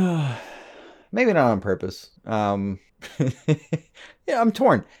 Maybe not on purpose. Yeah, I'm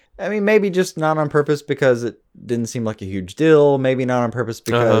torn. I mean, maybe just not on purpose because it didn't seem like a huge deal. Maybe not on purpose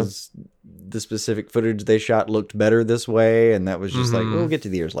because the specific footage they shot looked better this way, and that was just like, we'll get to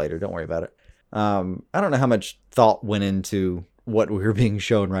the ears later. Don't worry about it. I don't know how much thought went into what we were being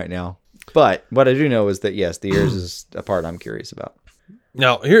shown right now. But what I do know is that, yes, the ears is a part I'm curious about.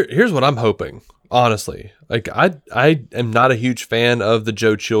 Now, here's what I'm hoping. Honestly, like I am not a huge fan of the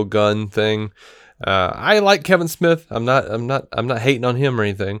Joe Chill gun thing. I like Kevin Smith. I'm not hating on him or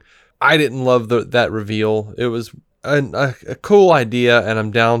anything. I didn't love that reveal. It was a cool idea, and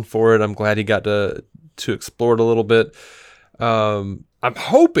I'm down for it. I'm glad he got to explore it a little bit. I'm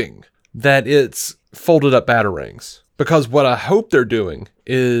hoping that it's folded up batarangs, because what I hope they're doing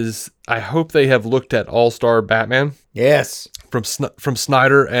is I hope they have looked at All-Star Batman. Yes. From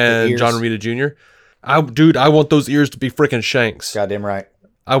Snyder and John Romita Jr. I want those ears to be freaking shanks. Goddamn right.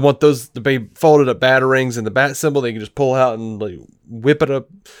 I want those to be folded up batarangs and the bat symbol they can just pull out and like whip it up.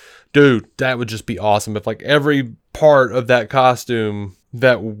 Dude, that would just be awesome if like every part of that costume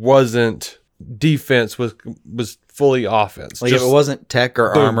that wasn't defense was fully offense. Like just, if it wasn't tech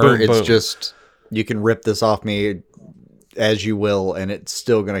or boom, armor, boom, it's boom. just you can rip this off me as you will, and it's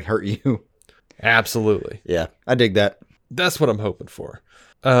still gonna hurt you. Absolutely. Yeah, I dig that. That's what I'm hoping for.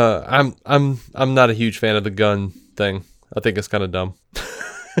 I'm not a huge fan of the gun thing. I think it's kind of dumb.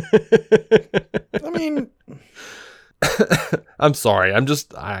 I mean, I'm sorry. I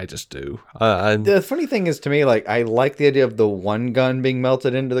just do. the funny thing is to me, like, I like the idea of the one gun being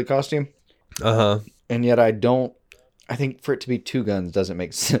melted into the costume. And yet I think for it to be two guns doesn't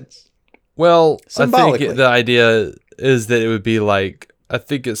make sense. Well, I Symbolically. think the idea is that it would be like, I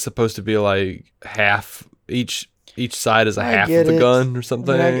think it's supposed to be like half each side is a half of the gun or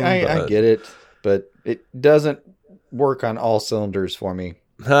something. I get it, but it doesn't work on all cylinders for me.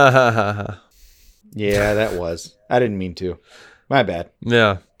 Ha. Yeah, that was. I didn't mean to. My bad.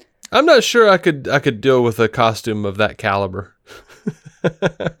 Yeah. I'm not sure I could deal with a costume of that caliber.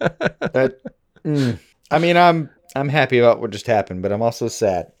 I mean, I'm happy about what just happened, but I'm also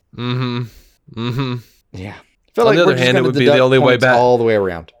sad. Yeah. I feel On like the we're other just hand, it going to would be the only way back. all the way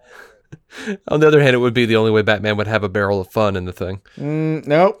around. On the other hand, it would be the only way Batman would have a barrel of fun in the thing.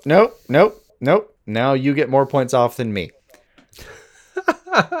 Nope. Now you get more points off than me.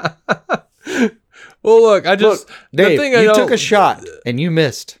 Well, look, Dave, you took a shot and you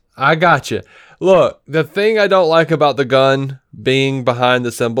missed. I got you. Look, the thing I don't like about the gun being behind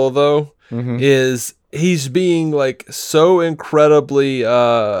the symbol, though, is he's being like so incredibly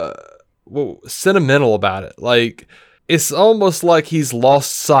sentimental about it. Like, it's almost like he's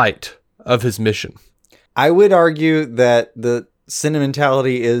lost sight of his mission. I would argue that the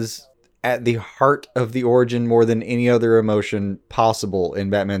sentimentality is at the heart of the origin more than any other emotion possible in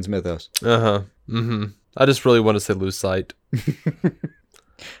Batman's mythos. I just really want to say lose sight.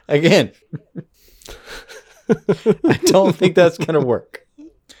 Again, I don't think that's going to work.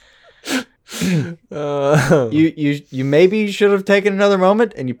 You maybe should have taken another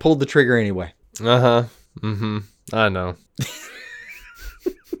moment and you pulled the trigger anyway. I know.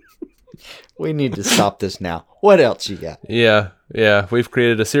 We need to stop this now. What else you got? Yeah. We've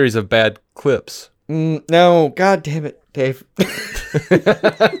created a series of bad clips. No, God damn it, Dave.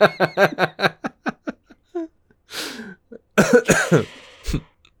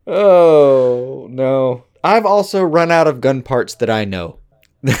 Oh, no. I've also run out of gun parts that I know.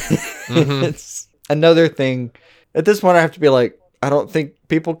 It's another thing. At this point, I have to be like, I don't think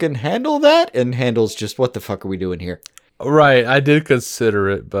people can handle that. And handles just, what the fuck are we doing here? Right. I did consider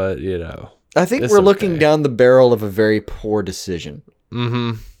it, but, I think we're looking down the barrel of a very poor decision.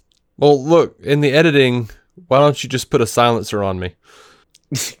 Well, look, in the editing, why don't you just put a silencer on me?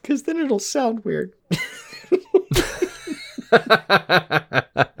 Because then it'll sound weird.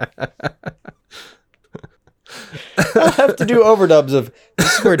 I'll have to do overdubs of,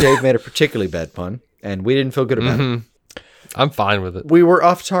 this is where Dave made a particularly bad pun, and we didn't feel good about it. I'm fine with it. We were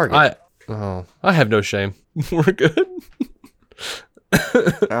off target. I have no shame. We're good.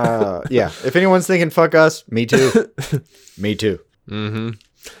 Yeah. If anyone's thinking fuck us, me too. Me too.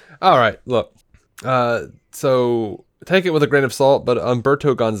 All right. Look. So take it with a grain of salt, but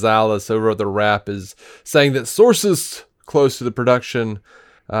Humberto Gonzalez over at The Wrap is saying that sources close to the production,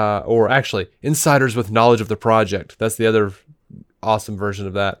 or actually insiders with knowledge of the project, that's the other awesome version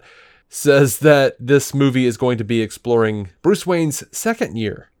of that, says that this movie is going to be exploring Bruce Wayne's second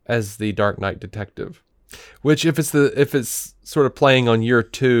year as the Dark Knight detective. Which, if it's sort of playing on year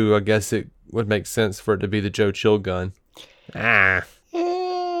 2, I guess it would make sense for it to be the Joe Chill gun. Yeah.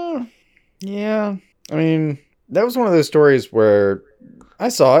 I mean, that was one of those stories where I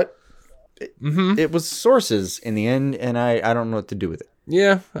saw it. It was sources in the end, and I don't know what to do with it.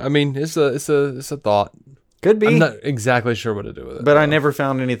 Yeah, I mean, it's a thought. Could be. I'm not exactly sure what to do with it. But I never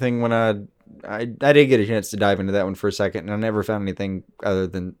found anything when I did get a chance to dive into that one for a second, and I never found anything other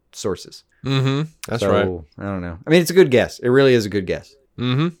than sources. That's right. I don't know. I mean, it's a good guess. It really is a good guess.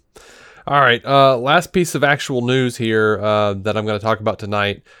 All right. Last piece of actual news here that I'm going to talk about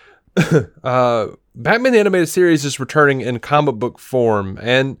tonight. Batman the Animated Series is returning in comic book form,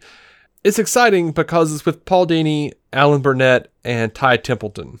 and it's exciting because it's with Paul Dini, Alan Burnett, and Ty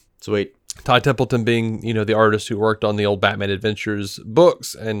Templeton. Sweet. Ty Templeton being, the artist who worked on the old Batman Adventures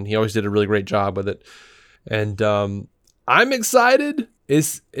books, and he always did a really great job with it. And I'm excited.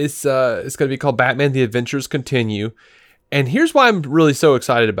 It's going to be called Batman The Adventures Continue. And here's why I'm really so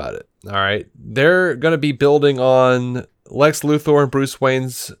excited about it. All right. They're going to be building on Lex Luthor and Bruce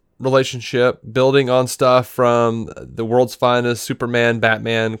Wayne's relationship, building on stuff from the World's Finest Superman,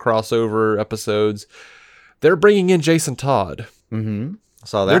 Batman crossover episodes. They're bringing in Jason Todd. I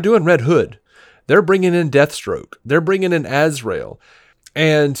saw that. They're doing Red Hood. They're bringing in Deathstroke. They're bringing in Azrael.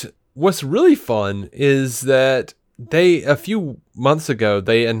 And what's really fun is that a few months ago,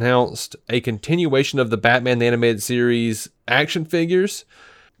 they announced a continuation of the Batman the Animated Series action figures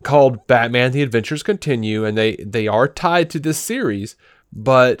called Batman The Adventures Continue, and they are tied to this series,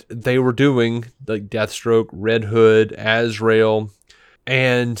 but they were doing like Deathstroke, Red Hood, Azrael,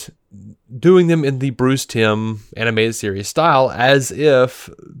 and doing them in the Bruce Timm animated series style as if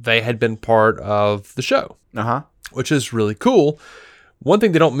they had been part of the show, which is really cool. One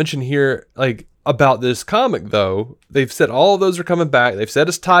thing they don't mention here, like about this comic though, they've said all of those are coming back. They've said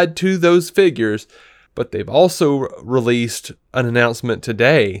it's tied to those figures, but they've also released an announcement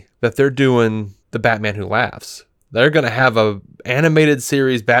today that they're doing the Batman Who Laughs. They're going to have a animated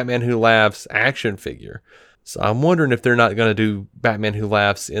series Batman Who Laughs action figure. So I'm wondering if they're not going to do Batman Who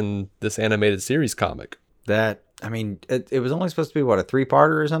Laughs in this animated series comic. That I mean, it was only supposed to be, what, a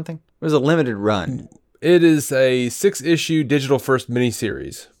 3-parter or something? It was a limited run. It is a 6-issue digital first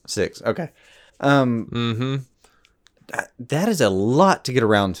miniseries. 6, okay. That is a lot to get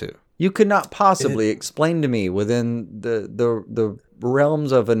around to. You could not possibly explain to me within the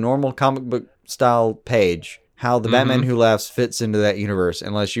realms of a normal comic book style page how the Batman Who Laughs fits into that universe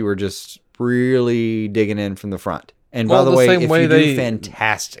unless you were just really digging in from the front. And by the way, if you do,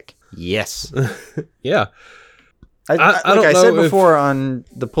 fantastic. Yes. Yeah. I said before on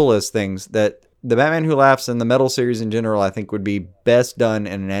the pull list things that the Batman Who Laughs and the Metal series in general, I think would be best done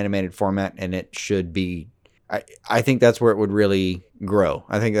in an animated format, and it should be. I think that's where it would really grow.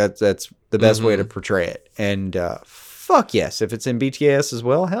 I think that's the best way to portray it. And fuck yes, if it's in BTS as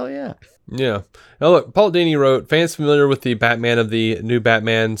well, hell yeah. Yeah. Now look, Paul Dini wrote, fans familiar with the Batman of the new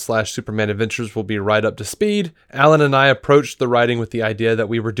Batman/Superman adventures will be right up to speed. Alan and I approached the writing with the idea that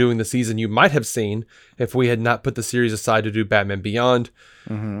we were doing the season you might have seen if we had not put the series aside to do Batman Beyond.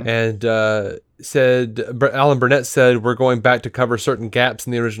 And Alan Burnett said, we're going back to cover certain gaps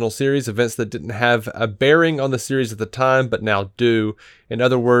in the original series, events that didn't have a bearing on the series at the time, but now do. In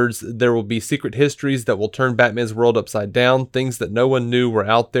other words, there will be secret histories that will turn Batman's world upside down, things that no one knew were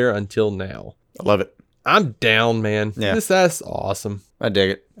out there until now. I love it. I'm down, man. Yeah. That's awesome. I dig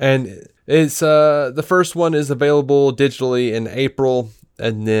it. And it's the first one is available digitally in April,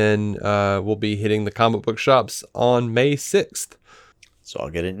 and then we'll be hitting the comic book shops on May 6th. So I'll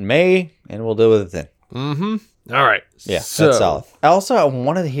get it in May, and we'll deal with it then. All right. Yeah, that's solid. I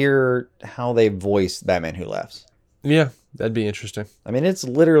wanted to hear how they voice Batman Who Laughs. Yeah, that'd be interesting. I mean, it's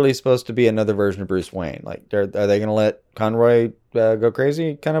literally supposed to be another version of Bruce Wayne. Like, are they going to let Conroy go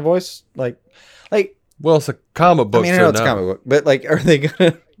crazy kind of voice? Like, well, it's a comic book. I mean, I know it's a comic book, but like, are they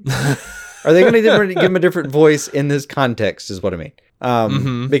going to give him a different voice in this context? Is what I mean.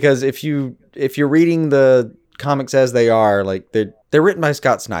 Because if you're reading the comics as they are, like they're written by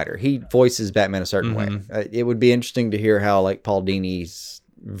Scott Snyder. He voices Batman a certain way. It would be interesting to hear how like Paul Dini's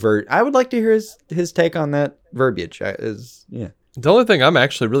I would like to hear his take on that verbiage. The only thing I'm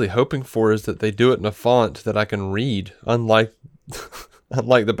actually really hoping for is that they do it in a font that I can read, unlike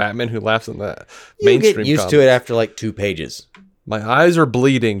the Batman Who Laughs in that mainstream. You get used to it after like 2 pages. My eyes are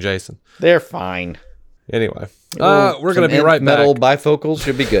bleeding, Jason. They're fine. Anyway, we're going to be right back. Metal bifocals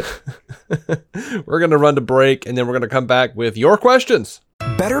should be good. We're going to run to break, and then we're going to come back with your questions.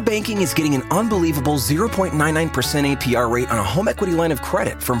 Better Banking is getting an unbelievable 0.99% APR rate on a home equity line of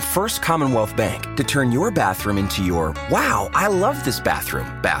credit from First Commonwealth Bank to turn your bathroom into your, wow, I love this bathroom.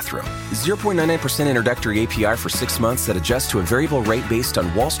 0.99% introductory APR for 6 months that adjusts to a variable rate based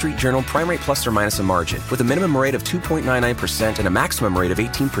on Wall Street Journal prime rate plus or minus a margin with a minimum rate of 2.99% and a maximum rate of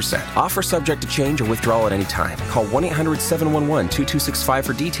 18%. Offer subject to change or withdrawal at any time. Call 1-800-711-2265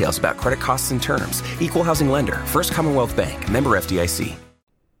 for details about credit costs and terms. Equal housing lender. First Commonwealth Bank. Member FDIC.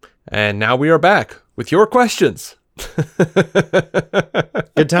 And now we are back with your questions.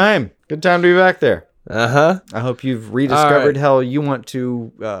 Good time to be back there. I hope you've rediscovered how you want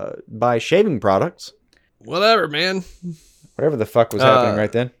to buy shaving products. Whatever, man. Whatever the fuck was happening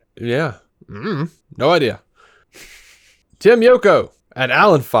right then. Yeah. No idea. Tim Yoko at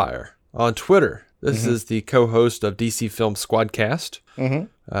Alan Fire on Twitter. This is the co-host of DC Film Squadcast.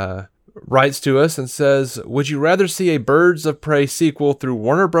 Writes to us and says, would you rather see a Birds of Prey sequel through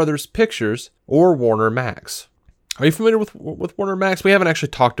Warner Brothers Pictures or Warner Max? Are you familiar with Warner Max? We haven't actually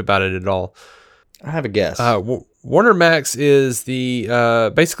talked about it at all. I have a guess. Warner Max is the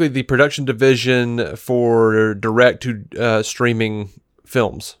basically the production division for direct to streaming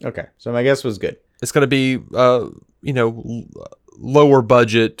films. Okay, so my guess was good. It's going to be lower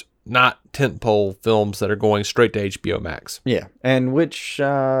budget, not tentpole films that are going straight to HBO Max. Yeah, and which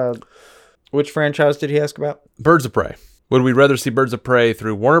franchise did he ask about? Birds of Prey. Would we rather see Birds of Prey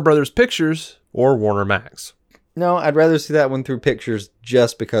through Warner Brothers Pictures or Warner Max? No, I'd rather see that one through Pictures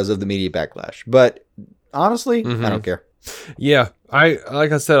just because of the media backlash. But honestly, I don't care. Yeah,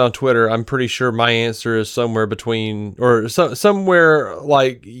 like I said on Twitter, I'm pretty sure my answer is somewhere between, or somewhere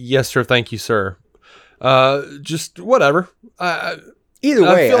like yes sir, thank you sir. Just whatever. Either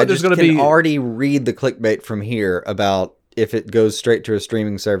way, I just can already read the clickbait from here about if it goes straight to a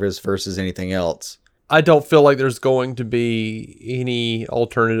streaming service versus anything else. I don't feel like there's going to be any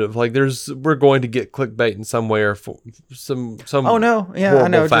alternative. Like we're going to get clickbait in some way or some. Oh no, yeah, I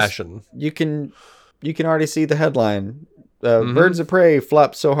know. Fashion. You can already see the headline. Birds of Prey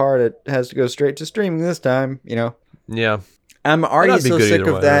flopped so hard it has to go straight to streaming this time. Yeah, I'm already so sick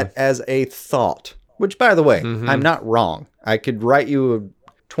of that as a thought. Which, by the way, I'm not wrong. I could write you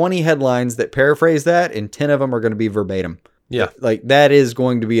 20 headlines that paraphrase that, and 10 of them are going to be verbatim. Yeah. Like, that is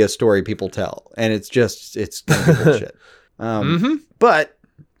going to be a story people tell. And it's going to be bullshit. But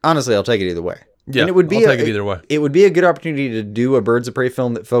honestly, I'll take it either way. Yeah, and it would be I'll take it either way. It would be a good opportunity to do a Birds of Prey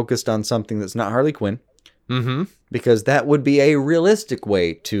film that focused on something that's not Harley Quinn. Because that would be a realistic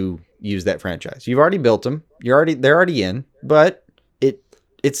way to use that franchise. You've already built them. They're already in, but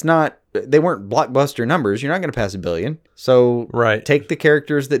it's not, they weren't blockbuster numbers. You're not going to pass $1 billion. So take the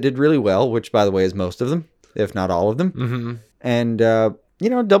characters that did really well, which by the way is most of them, if not all of them. And,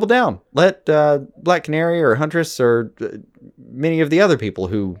 double down. Let Black Canary or Huntress or many of the other people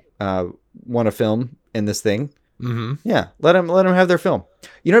who want to film in this thing. Yeah, let them have their film.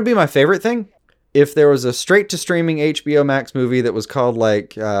 You know, it'd be my favorite thing if there was a straight to streaming HBO Max movie that was called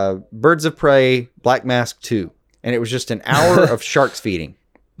like Birds of Prey Black Mask 2, and it was just an hour of sharks feeding.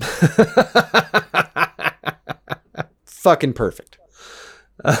 Fucking perfect.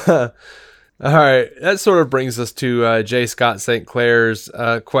 All right, that sort of brings us to J. Scott St. Clair's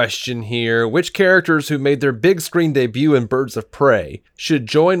question here. Which characters who made their big screen debut in Birds of Prey should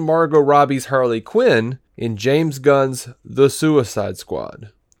join Margot Robbie's Harley Quinn in James Gunn's The Suicide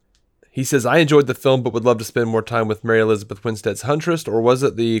Squad? He says, I enjoyed the film, but would love to spend more time with Mary Elizabeth Winstead's Huntress, or was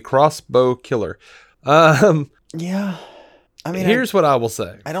it the Crossbow Killer? Yeah. I mean, here's what I will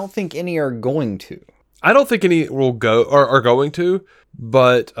say. I don't think any are going to. I don't think any will go or are going to,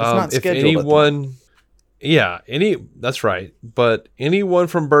 but if anyone, that's right. But anyone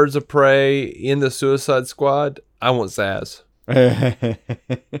from Birds of Prey in the Suicide Squad, I want Zaz.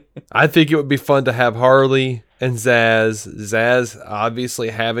 I think it would be fun to have Harley and Zaz. Zaz obviously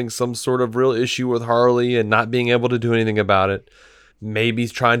having some sort of real issue with Harley and not being able to do anything about it. Maybe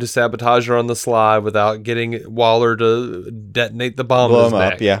trying to sabotage her on the sly without getting Waller to detonate the bomb in his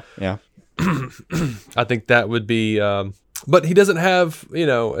neck. Up. Yeah. I think that would be, but he doesn't have,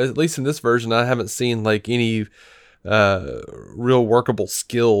 at least in this version, I haven't seen like any real workable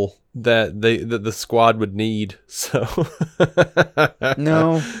skill that the squad would need. So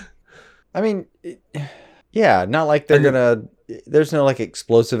no, I mean, not like there's no like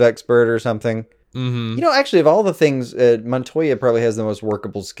explosive expert or something. Actually, of all the things, Montoya probably has the most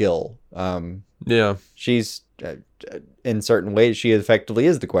workable skill. She's in certain ways, she effectively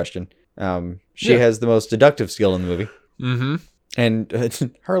is the Question. She has the most deductive skill in the movie.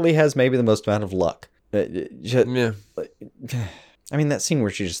 And Harley has maybe the most amount of luck. I mean, that scene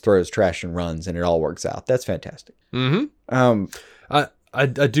where she just throws trash and runs and it all works out. That's fantastic. I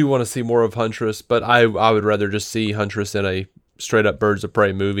do want to see more of Huntress, but I would rather just see Huntress in a straight up Birds of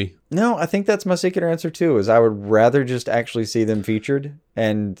Prey movie. No, I think that's my secret answer too, is I would rather just actually see them featured.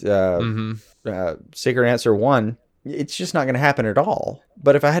 And secret answer 1, it's just not going to happen at all.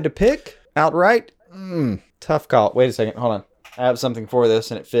 But if I had to pick outright, tough call. Wait a second. Hold on. I have something for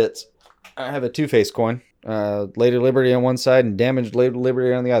this and it fits. I have a two-faced coin. Lady Liberty on one side and damaged Lady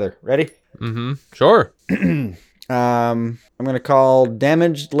Liberty on the other. Ready? Sure. I'm going to call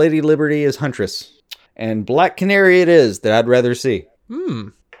damaged Lady Liberty as Huntress. And Black Canary it is that I'd rather see.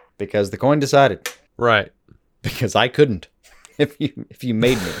 Because the coin decided. Right. Because I couldn't. If you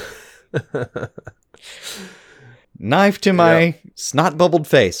made me. Knife to my snot-bubbled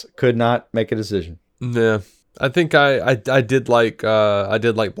face. Could not make a decision. Yeah. I think I did like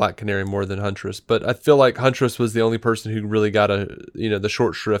Black Canary more than Huntress, but I feel like Huntress was the only person who really got the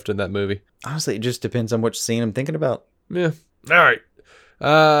short shrift in that movie. Honestly, it just depends on which scene I'm thinking about. Yeah. All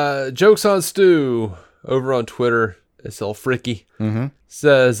right. Jokes on Stu over on Twitter. It's all fricky.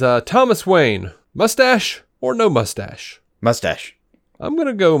 Says Thomas Wayne, mustache or no mustache? Mustache. I'm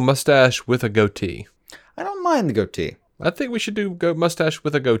gonna go mustache with a goatee. I don't mind the goatee. I think we should do mustache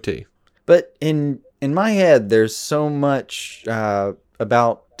with a goatee. But in my head, there's so much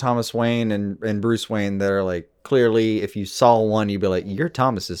about Thomas Wayne and Bruce Wayne that are like, clearly, if you saw one, you'd be like, you're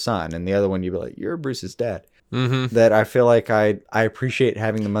Thomas's son. And the other one, you'd be like, you're Bruce's dad. That I feel like I appreciate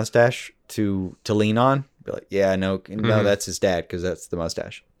having the mustache to lean on. Be like, yeah, no, that's his dad because that's the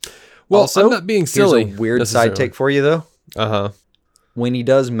mustache. Well, also, I'm not being silly. Here's a weird side take for you, though. When he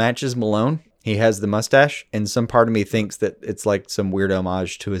does Matches Malone, he has the mustache, and some part of me thinks that it's like some weird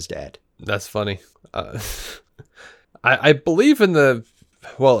homage to his dad. That's funny. I believe in at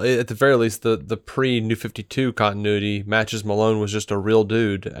the very least, the pre-New 52 continuity, Matches Malone was just a real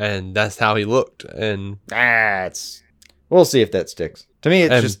dude, and that's how he looked. And we'll see if that sticks. To me,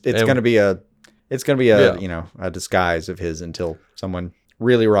 it's going to be a disguise of his until someone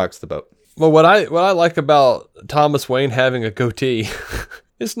really rocks the boat. Well, what I like about Thomas Wayne having a goatee,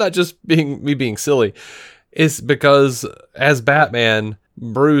 it's not just me being silly. It's because as Batman,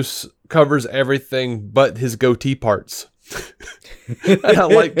 Bruce covers everything but his goatee parts. And I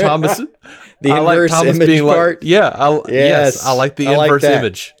like The I like inverse Thomas image being part. like, yes, I like the I like inverse that.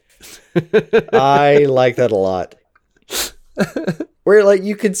 image. I like that a lot. Where like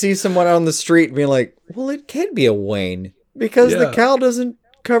you could see someone on the street being like, well, it can't be a Wayne because the Yeah. cowl doesn't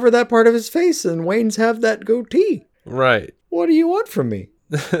cover that part of his face and Wayne's have that goatee. Right. What do you want from me?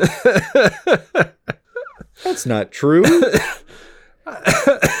 That's not true.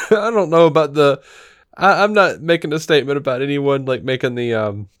 I don't know about the. I'm not making a statement about anyone like making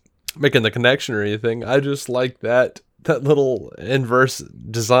the connection or anything. I just like that little inverse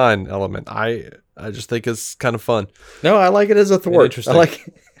design element. I just think it's kind of fun. No, I like it as a thwart. Interesting. I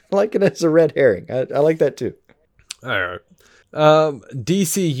like it as a red herring. I like that too. All right.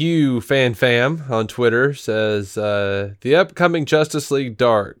 DCU fam on Twitter says the upcoming Justice League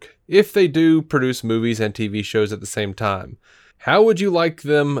Dark, if they do produce movies and TV shows at the same time, how would you like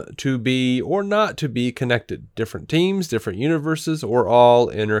them to be or not to be connected? Different teams, different universes, or all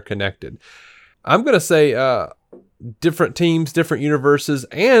interconnected? I'm going to say different teams, different universes,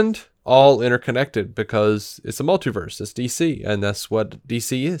 and all interconnected because it's a multiverse. It's DC, and that's what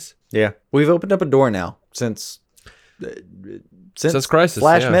DC is. Yeah, we've opened up a door now since Crisis.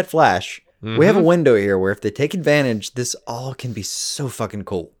 Flash yeah. met Flash. Mm-hmm. We have a window here where if they take advantage, this all can be so fucking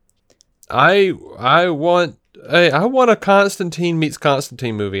cool. I want a Constantine meets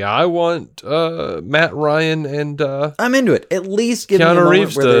Constantine movie. I want Matt Ryan and I'm into it. At least give me a Keanu moment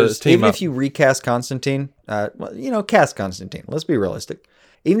Reeves where to there's, team even up. if you recast Constantine, cast Constantine. Let's be realistic.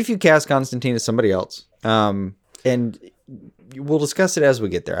 Even if you cast Constantine as somebody else, and we'll discuss it as we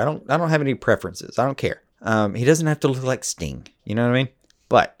get there. I don't have any preferences. I don't care. He doesn't have to look like Sting. You know what I mean?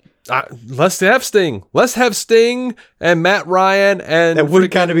 But let's have Sting. Let's have Sting and Matt Ryan and that would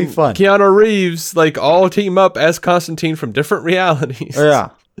kind of be fun. Keanu Reeves, like all team up as Constantine from different realities. Yeah,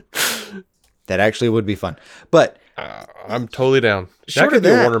 that actually would be fun. But I'm totally down. Short That could of be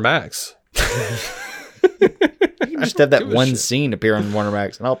a that- Warner Max. you can just have that Give a one shit. scene appear on Warner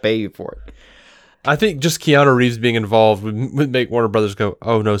Max, and I'll pay you for it. I think just Keanu Reeves being involved would make Warner Brothers go,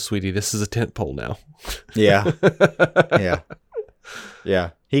 "Oh no, sweetie, this is a tentpole now." Yeah, yeah.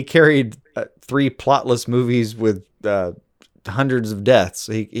 He carried 3 plotless movies with hundreds of deaths.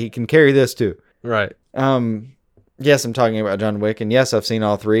 He can carry this too. Right. Yes, I'm talking about John Wick, and yes, I've seen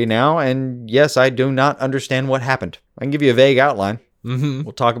all 3 now, and yes, I do not understand what happened. I can give you a vague outline. Mm-hmm.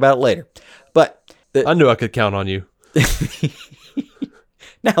 We'll talk about it later. But I knew I could count on you.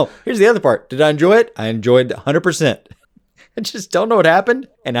 now, here's the other part. Did I enjoy it? I enjoyed it 100%. I just don't know what happened,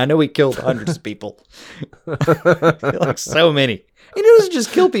 and I know he killed hundreds of people. Like so many. And he doesn't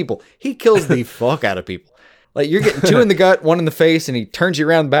just kill people. He kills the fuck out of people. Like you're getting 2 in the gut, 1 in the face, and he turns you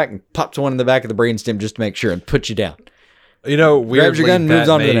around the back and pops 1 in the back of the brainstem just to make sure and puts you down. You know, weirdly, Grabs your gun and moves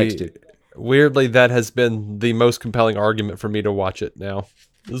that on to the may- next dude. Weirdly, that has been the most compelling argument for me to watch it now.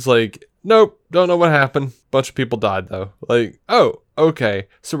 It's like, nope, don't know what happened. Bunch of people died, though. Like, oh, okay.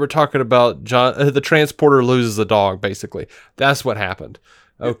 So we're talking about the transporter loses a dog, basically. That's what happened.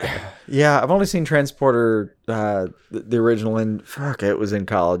 Okay. Yeah, I've only seen Transporter, the original, and fuck, it was in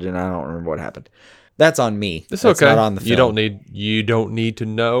college, and I don't remember what happened. That's on me. It's That's okay. not on the film. You don't need to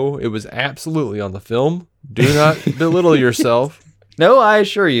know. It was absolutely on the film. Do not belittle yourself. No, I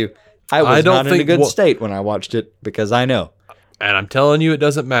assure you, I was don't not in a think good what- state when I watched it because I know. And I'm telling you, it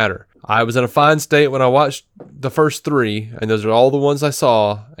doesn't matter. I was in a fine state when I watched the first 3, and those are all the ones I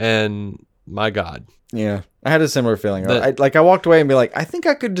saw, and my God. Yeah, I had a similar feeling. That- I walked away and be like, I think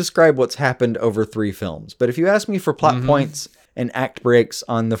I could describe what's happened over 3 films. But if you ask me for plot points and act breaks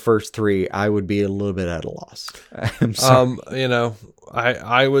on the first 3, I would be a little bit at a loss. I'm sorry.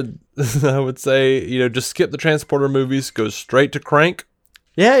 I would I would say, just skip the Transporter movies, go straight to Crank.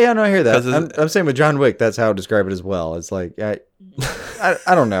 Yeah, no, I hear that. 'Cause I'm saying with John Wick, that's how I would describe it as well. It's like, I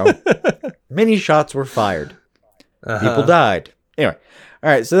don't know. Many shots were fired. People died. Anyway, all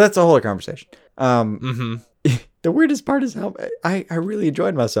right, so that's a whole other conversation. The weirdest part is how I really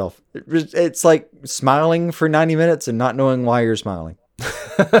enjoyed myself. It's like smiling for 90 minutes and not knowing why you're smiling.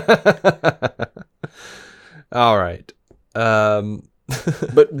 All right.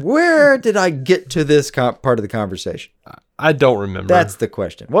 But where did I get to this part of the conversation? I don't remember. That's the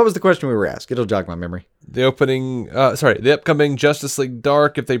question. What was the question we were asked? It'll jog my memory. the upcoming Justice League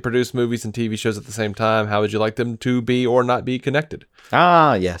Dark. If they produce movies and TV shows at the same time, how would you like them to be or not be connected?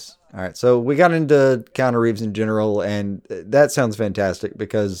 Ah, yes. All right. So we got into Keanu Reeves in general, and that sounds fantastic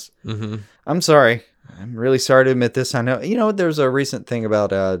because I'm sorry. I'm really sorry to admit this. I know, there's a recent thing about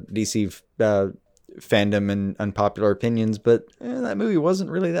DC fandom and unpopular opinions, but that movie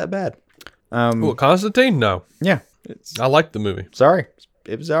wasn't really that bad. Well, Constantine? No. Yeah. I liked the movie. Sorry.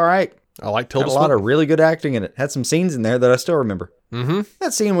 It was all right. I like Had Tilda a lot Swinton. of really good acting in it. Had some scenes in there that I still remember. Mm-hmm.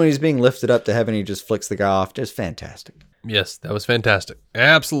 That scene when he's being lifted up to heaven, he just flicks the guy off. Just fantastic. Yes, that was fantastic.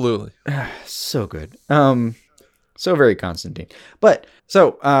 Absolutely. So good. So very Constantine. But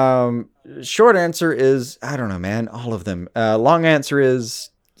so short answer is I don't know, man. All of them. Long answer is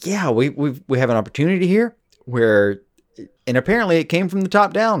yeah. We have an opportunity here where, and apparently it came from the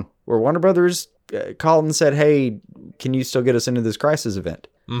top down, where Warner Brothers called and said, "Hey, can you still get us into this crisis event?"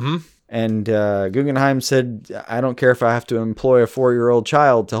 Mm-hmm. And Guggenheim said, "I don't care if I have to employ a 4-year-old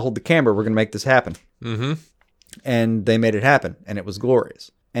child to hold the camera. We're going to make this happen." Mm-hmm. And they made it happen, and it was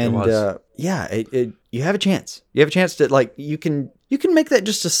glorious. And It was. you have a chance. You have a chance to like you can make that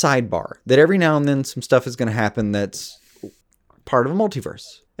just a sidebar that every now and then some stuff is going to happen that's part of a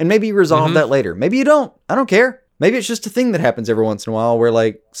multiverse, and maybe you resolve that later. Maybe you don't. I don't care. Maybe it's just a thing that happens every once in a while where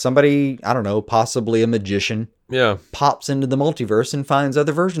like somebody, I don't know, possibly a magician, Yeah. pops into the multiverse and finds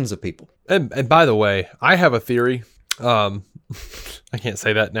other versions of people. And by the way, I have a theory. I can't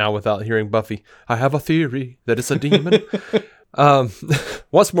say that now without hearing Buffy. I have a theory that it's a demon.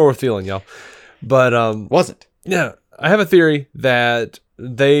 What's more with feeling, y'all? But Wasn't. yeah, I have a theory that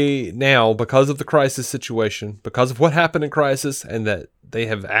they now, because of the Crisis situation, because of what happened in Crisis, and that they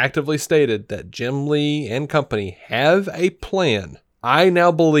have actively stated that Jim Lee and company have a plan. I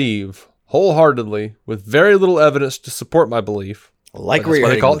now believe wholeheartedly, with very little evidence to support my belief. Like That's why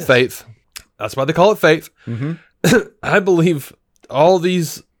they call it faith. That's why they call it faith. Mm-hmm. I believe all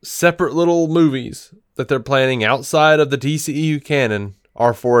these separate little movies that they're planning outside of the DCEU canon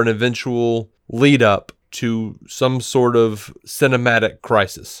are for an eventual lead up to some sort of cinematic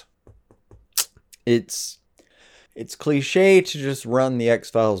crisis. It's cliche to just run the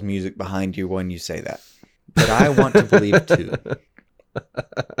X-Files music behind you when you say that. But I want to believe too.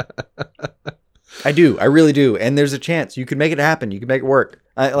 I do. I really do. And there's a chance you can make it happen. You can make it work.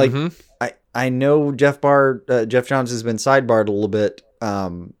 I know Jeff Johns has been sidebarred a little bit.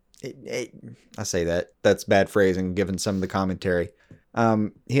 I say that. That's bad phrasing given some of the commentary.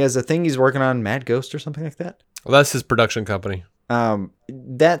 He has a thing he's working on, Mad Ghost or something like that. Well, that's his production company.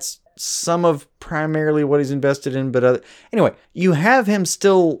 That's some of primarily what he's invested in. But anyway, you have him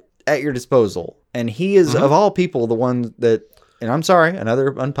still at your disposal. And he is, of all people, the one that, and I'm sorry,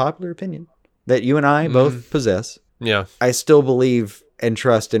 another unpopular opinion, that you and I both possess. Yeah. I still believe and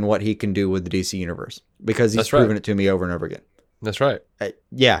trust in what he can do with the DC universe because he's That's proven right. it to me over and over again. That's right.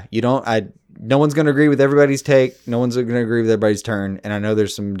 No one's going to agree with everybody's take. No one's going to agree with everybody's turn. And I know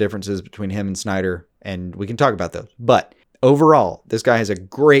there's some differences between him and Snyder, and we can talk about those. But overall, this guy has a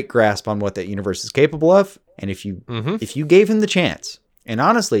great grasp on what that universe is capable of. And if you gave him the chance, and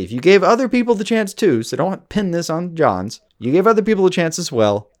honestly, if you gave other people the chance too, so don't pin this on Johns, you gave other people a chance as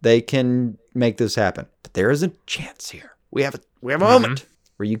well, they can make this happen. But there is a chance here. We have a moment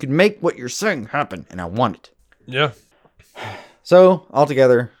where you can make what you're saying happen, and I want it. Yeah. So,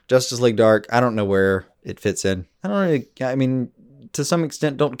 altogether, Justice League Dark, I don't know where it fits in. I mean, to some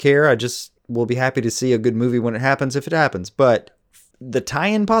extent, don't care. I just will be happy to see a good movie when it happens, if it happens. But the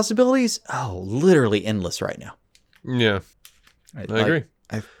tie-in possibilities, literally endless right now. Yeah. I agree.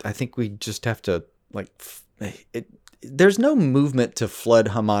 I think we just have to, there's no movement to flood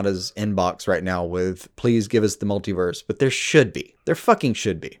Hamada's inbox right now with, please give us the multiverse. But there should be. There fucking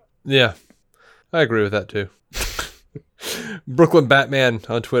should be. Yeah. I agree with that too. Brooklyn Batman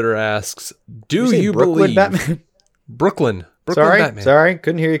on Twitter asks, do you believe... Batman? Brooklyn Sorry, Batman. Sorry,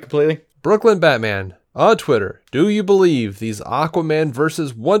 couldn't hear you completely. Brooklyn Batman on Twitter, do you believe these Aquaman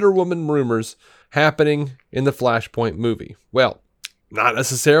versus Wonder Woman rumors happening in the Flashpoint movie? Well, not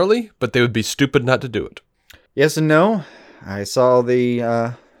necessarily, but they would be stupid not to do it. Yes and no. I saw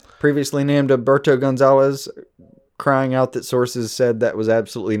the previously named Alberto Gonzalez crying out that sources said that was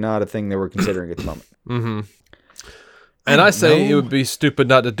absolutely not a thing they were considering at the moment. Mm-hmm. And I say it would be stupid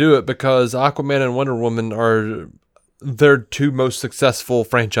not to do it because Aquaman and Wonder Woman are their two most successful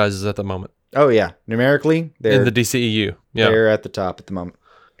franchises at the moment. Oh, yeah. Numerically, in the DCEU. Yeah. They're at the top at the moment.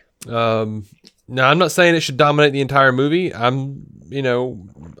 Now, I'm not saying it should dominate the entire movie. I'm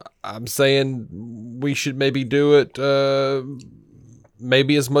saying we should maybe do it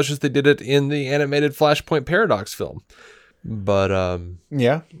maybe as much as they did it in the animated Flashpoint Paradox film. But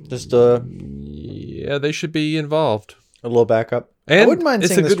yeah, just yeah, they should be involved. A little backup. And I wouldn't mind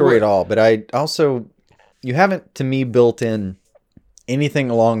seeing the story at all, but I also, you haven't to me built in anything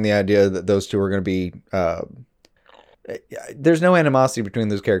along the idea that those two are going to be. There's no animosity between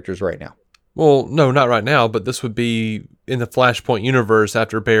those characters right now. Well, no, not right now, but this would be in the Flashpoint universe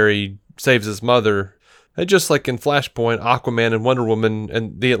after Barry saves his mother. And just like in Flashpoint, Aquaman and Wonder Woman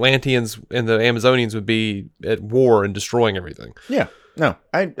and the Atlanteans and the Amazonians would be at war and destroying everything. Yeah. No,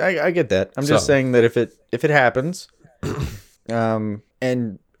 I get that. I'm just saying that if it happens, and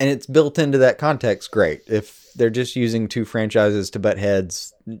it's built into that context, great. If they're just using two franchises to butt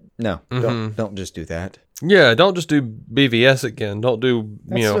heads, no, don't just do that. Yeah, don't just do BVS again. Don't do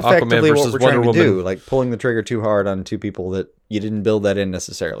That's Aquaman versus Wonder Woman. Do, like pulling the trigger too hard on two people that you didn't build that in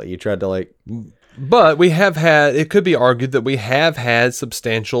necessarily. You tried to like. But we have had. It could be argued that we have had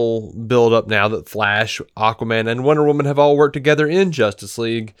substantial build up now that Flash, Aquaman, and Wonder Woman have all worked together in Justice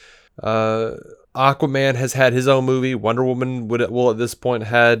League. Aquaman has had his own movie. Wonder Woman will at this point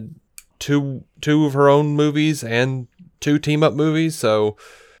had two of her own movies and 2 team up movies. So,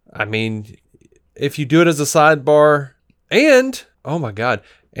 I mean, if you do it as a sidebar, and oh my god,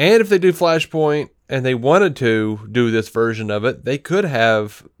 and if they do Flashpoint and they wanted to do this version of it, they could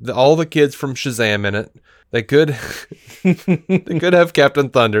have all the kids from Shazam in it. They could they could have Captain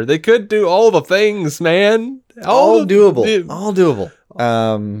Thunder. They could do all the things, man. All doable. All doable.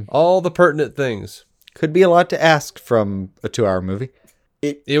 All the pertinent things. Could be a lot to ask from a 2-hour movie.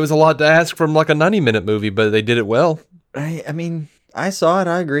 It was a lot to ask from like a 90-minute movie, but they did it well. I mean, I saw it.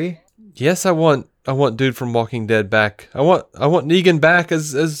 I agree. Yes, I want dude from Walking Dead back. I want Negan back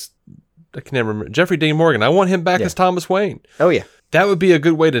as I can never remember, Jeffrey Dean Morgan. I want him back as Thomas Wayne. Oh yeah, that would be a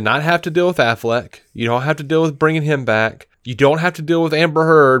good way to not have to deal with Affleck. You don't have to deal with bringing him back. You don't have to deal with Amber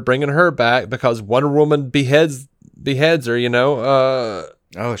Heard bringing her back because Wonder Woman beheads her.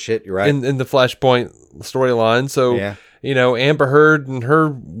 Oh shit, you're right. In the Flashpoint storyline, so Amber Heard and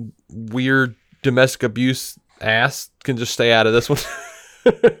her weird domestic abuse ass can just stay out of this one.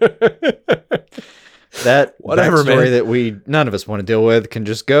 That whatever story that none of us want to deal with can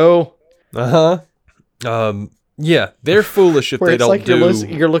just go. Yeah, they're foolish if they don't like do.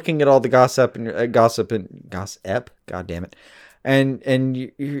 You're looking at all the gossip. God damn it, and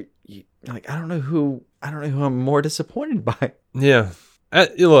you're like, I don't know who I'm more disappointed by. Yeah,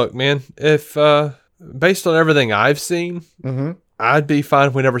 look, man. If based on everything I've seen, I'd be fine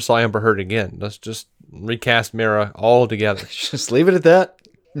if we never saw Amber Heard again. Let's just recast Mira all together. Just leave it at that.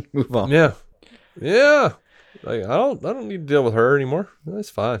 Move on. Yeah. Like I don't need to deal with her anymore. That's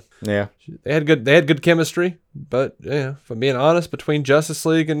fine. Yeah. They had good chemistry, but if I'm being honest, between Justice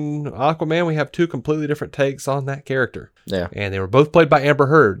League and Aquaman, we have 2 completely different takes on that character. Yeah. And they were both played by Amber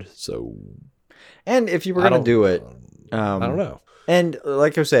Heard. So and if you were going to do it, I don't know. And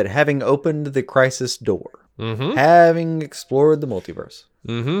like I said, having opened the crisis door, having explored the multiverse,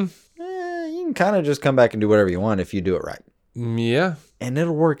 you can kind of just come back and do whatever you want if you do it right. Yeah. And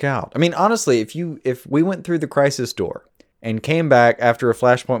it'll work out. I mean, honestly, if we went through the crisis door and came back after a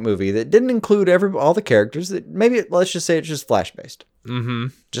Flashpoint movie that didn't include all the characters, that maybe let's just say it's just Flash based.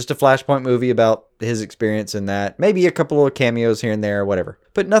 Just a Flashpoint movie about his experience in that. Maybe a couple of cameos here and there, whatever.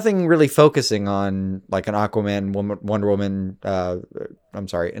 But nothing really focusing on like an Aquaman, Wonder Woman,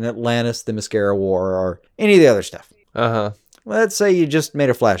 an Atlantis, the Mascara War, or any of the other stuff. Let's say you just made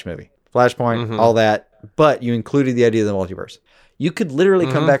a Flash movie. Flashpoint, all that, but you included the idea of the multiverse. You could literally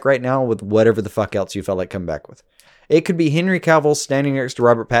come back right now with whatever the fuck else you felt like coming back with. It could be Henry Cavill standing next to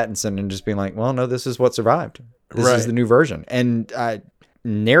Robert Pattinson and just being like, well, no, this is what survived. This is the new version. And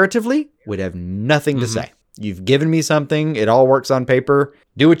narratively, would have nothing to say. You've given me something. It all works on paper.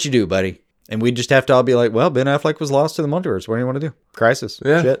 Do what you do, buddy. And we just have to all be like, well, Ben Affleck was lost to the multiverse. What do you want to do? Crisis.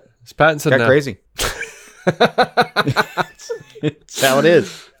 Yeah. Shit. It's Pattinson Got now. crazy. It's how it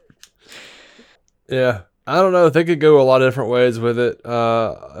is. Yeah. I don't know. They could go a lot of different ways with it.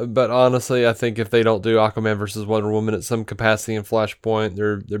 But honestly, I think if they don't do Aquaman versus Wonder Woman at some capacity in Flashpoint,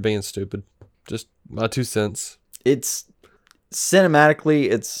 they're being stupid. Just my 2 cents. It's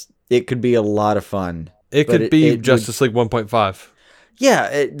cinematically, it could be a lot of fun. It could be Justice League 1.5.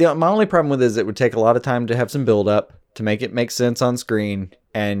 Yeah. My only problem with it is it would take a lot of time to have some build up to make it make sense on screen.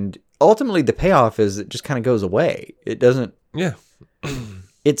 And ultimately the payoff is it just kind of goes away. It doesn't. Yeah.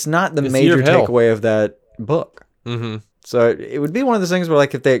 It's not the major takeaway of that book. So it would be one of those things where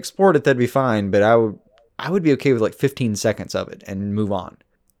like if they explored it, that'd be fine. But I would be okay with like 15 seconds of it and move on.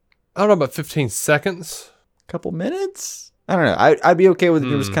 I don't know about 15 seconds. Couple minutes? I don't know. I'd be okay with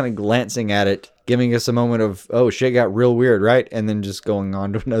just kind of glancing at it, giving us a moment of, oh, shit got real weird, right? And then just going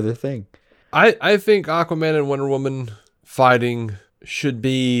on to another thing. I think Aquaman and Wonder Woman fighting should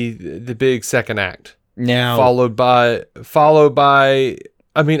be the big second act. Now, followed by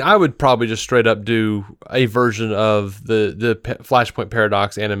I mean, I would probably just straight up do a version of the Flashpoint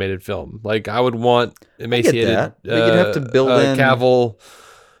Paradox animated film. Like, I would want emaciated. You'd have to build in Cavill,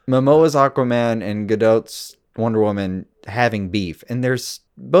 Momoa's Aquaman and Godot's Wonder Woman having beef, and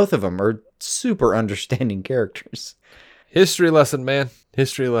both of them are super understanding characters. History lesson, man.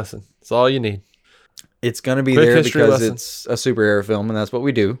 History lesson. That's all you need. It's going to be Quick there history because lesson. it's a superhero film, and that's what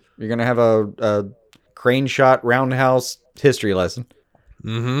we do. You're going to have a crane shot roundhouse history lesson.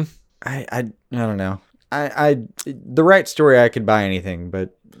 Mm-hmm. I don't know. The right story, I could buy anything,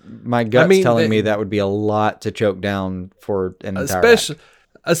 but my gut's telling me that would be a lot to choke down for an entire act.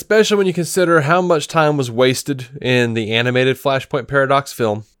 Especially when you consider how much time was wasted in the animated Flashpoint Paradox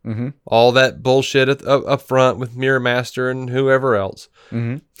film. Mm-hmm. All that bullshit up front with Mirror Master and whoever else.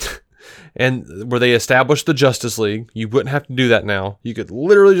 Mm-hmm. And where they established the Justice League, you wouldn't have to do that now. You could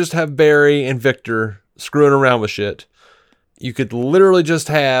literally just have Barry and Victor screwing around with shit. You could literally just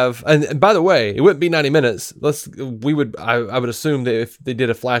have, and by the way, it wouldn't be 90 minutes. I would assume that if they did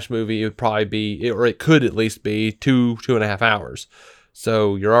a Flash movie, it would probably be, or it could at least be 2.5 hours.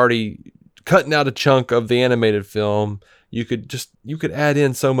 So you're already cutting out a chunk of the animated film. You could add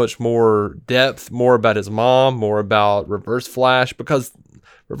in so much more depth, more about his mom, more about Reverse Flash, because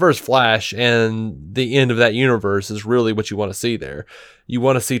Reverse Flash and the end of that universe is really what you want to see there. You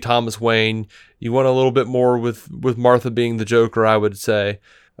want to see Thomas Wayne. You want a little bit more with Martha being the Joker, I would say.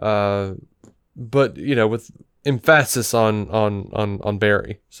 But with emphasis on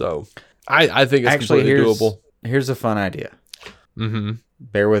Barry. So I think it's completely doable. Here's a fun idea. Mm-hmm.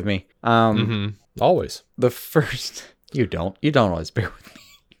 Bear with me. Always. The first... You don't always bear with me.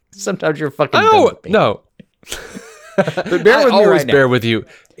 Sometimes you're fucking done Oh, with me. no. But bear with me always right now. bear with you.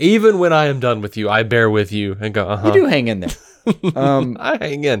 Even when I am done with you, I bear with you and go, You do hang in there. I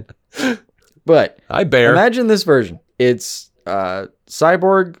hang in. But I bear. imagine this version. It's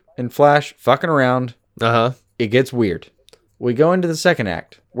Cyborg and Flash fucking around. Uh-huh. It gets weird. We go into the second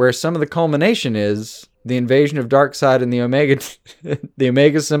act, where some of the culmination is the invasion of Darkseid and the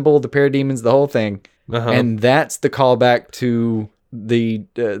Omega symbol, the parademons, the whole thing. Uh-huh. And that's the callback to the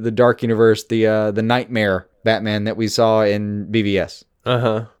Dark Universe, the Nightmare Batman that we saw in BVS.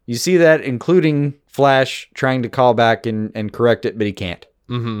 Uh-huh. You see that, including Flash trying to call back and correct it, but he can't.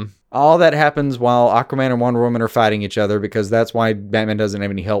 Mm-hmm. All that happens while Aquaman and Wonder Woman are fighting each other, because that's why Batman doesn't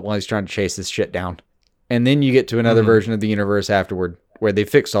have any help while he's trying to chase this shit down. And then you get to another version of the universe afterward, where they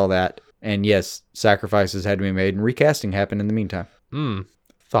fixed all that. And yes, sacrifices had to be made, and recasting happened in the meantime.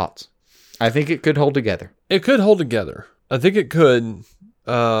 Thoughts? I think it could hold together. It could hold together. I think it could.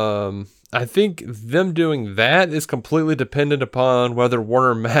 I think them doing that is completely dependent upon whether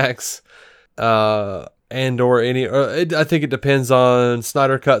Warner Max I think it depends on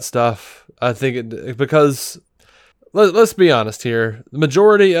Snyder Cut stuff. I think because let's be honest here, the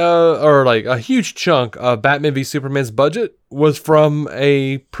majority or like a huge chunk of Batman v Superman's budget was from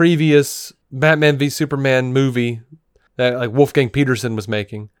a previous Batman v Superman movie that like Wolfgang Peterson was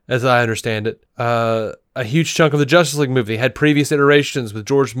making, as I understand it. A huge chunk of the Justice League movie had previous iterations with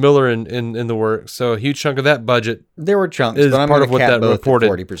George Miller in the works. So a huge chunk of that budget There were chunks, is but I'm part of gonna what cap that both at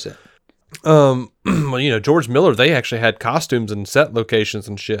reported. 40%. Well, George Miller, they actually had costumes and set locations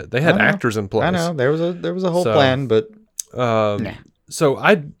and shit. They had actors in place. I know there was a whole So, plan, but So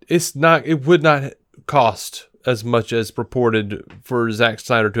it would not cost as much as purported for Zack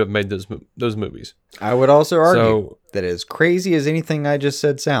Snyder to have made those movies. I would also argue So- that as crazy as anything I just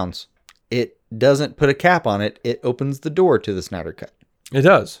said sounds, it doesn't put a cap on it. It opens the door to the Snyder Cut. It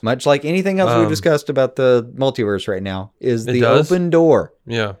does. Much like anything else we've discussed about the multiverse right now, is the does. open door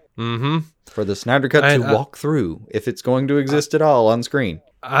Yeah. Mm-hmm. for the Snyder Cut And, to walk through, if it's going to exist at all on screen.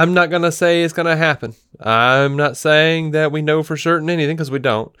 I'm not going to say it's going to happen. I'm not saying that we know for certain anything, because we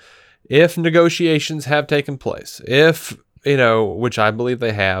don't. If negotiations have taken place, which I believe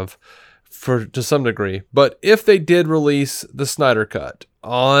they have to some degree, but if they did release the Snyder Cut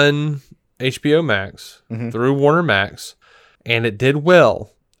on HBO Max through Warner Max, and it did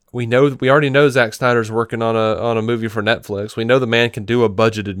well, we already know Zack Snyder's working on a movie for Netflix. We know the man can do a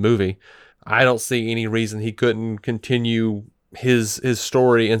budgeted movie. I don't see any reason he couldn't continue his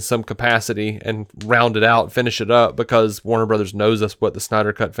story in some capacity and round it out, finish it up, because Warner Brothers knows that's what the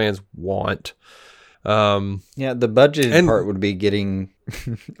Snyder Cut fans want. Yeah, the budgeted part would be getting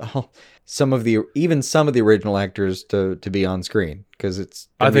some of the original actors to be on screen, because it's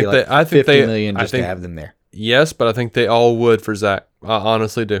I think $50 they million just to have them there. Yes, but I think they all would for Zack. I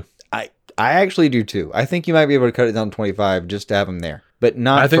honestly do. I actually do too. I think you might be able to cut it down to 25 just to have them there, but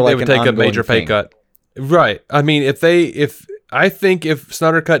not. I think for like they would an take a major ongoing pay thing. cut. Right. I mean, if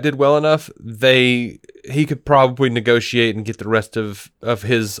Snyder Cut did well enough, he could probably negotiate and get the rest of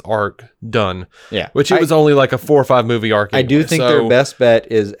his arc done. Yeah, Which it was only like a 4 or 5 movie arc. I do anyway, think their best bet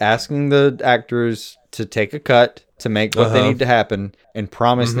is asking the actors to take a cut to make what they need to happen, and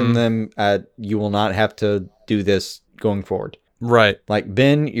promise them you will not have to do this going forward. Right. Like,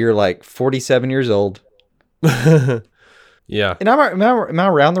 Ben, you're like 47 years old. Yeah. And am I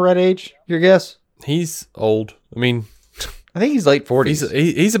around the right age? Your guess? He's old. I mean, I think he's late 40s.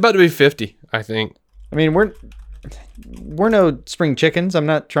 He's about to be 50, I think. I mean, we're no spring chickens. I'm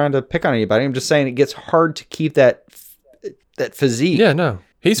not trying to pick on anybody. I'm just saying it gets hard to keep that physique. Yeah, no.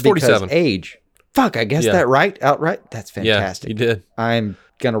 He's 47. Because age. Fuck, I guessed that right outright. That's fantastic. Yeah, you did. I'm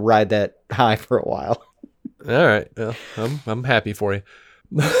going to ride that high for a while. All right. Well, I'm happy for you.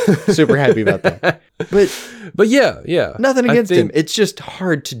 Super happy about that. But yeah. Nothing against him. It's just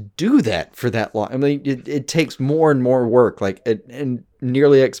hard to do that for that long. I mean, it takes more and more work, like and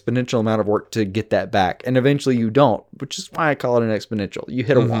nearly exponential amount of work to get that back. And eventually you don't, which is why I call it an exponential. You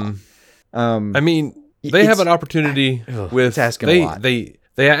hit a wall. I mean, they have an opportunity with it's asking a lot.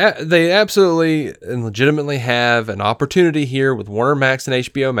 They absolutely and legitimately have an opportunity here with Warner Max and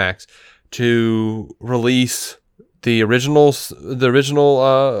HBO Max to release the original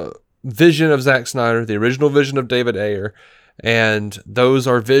vision of Zack Snyder, the original vision of David Ayer, and those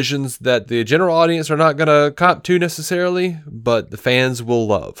are visions that the general audience are not going to cop to necessarily, but the fans will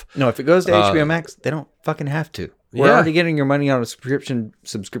love. No, if it goes to HBO Max, they don't fucking have to. We're already getting your money on a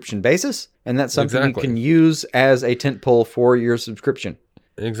subscription basis, and that's something you can use as a tentpole for your subscription.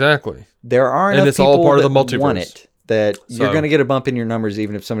 Exactly. There are enough and it's people all part of the that multiverse. Want it, that you're going to get a bump in your numbers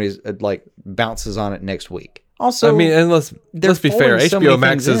even if somebody's like bounces on it next week. Also, I mean, and let's be fair, HBO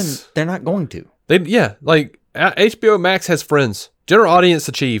Max is they're not going to. HBO Max has friends. General audience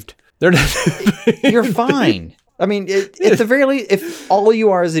achieved. They're not. You're fine. I mean, at the very least, if all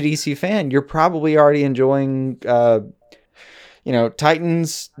you are is a DC fan, you're probably already enjoying,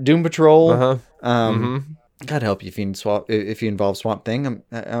 Titans, Doom Patrol. God help you if you involve Swamp Thing.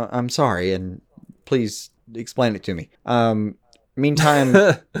 I'm sorry, and please explain it to me. Meantime,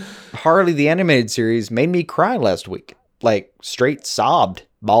 Harley the animated series made me cry last week. Like straight sobbed,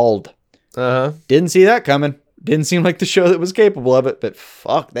 bawled. Didn't see that coming. Didn't seem like the show that was capable of it, but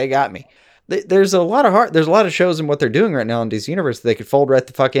fuck, they got me. There's a lot of heart. There's a lot of shows in what they're doing right now in DC Universe. They could fold right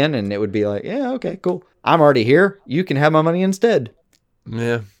the fuck in, and it would be like, yeah, okay, cool. I'm already here. You can have my money instead.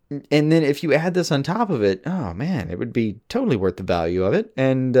 Yeah. And then if you add this on top of it, oh man, it would be totally worth the value of it.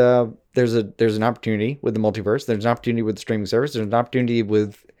 And there's an opportunity with the multiverse. There's an opportunity with the streaming service. There's an opportunity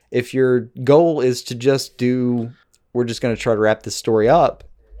with, if your goal is to just we're just going to try to wrap this story up.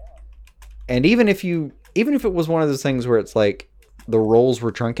 And even if it was one of those things where it's like the roles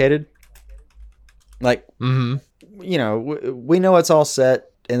were truncated, like, we know it's all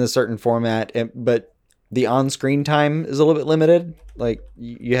set in a certain format, but the on-screen time is a little bit limited. Like,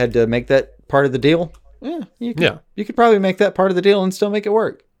 you had to make that part of the deal. Yeah, you could probably make that part of the deal and still make it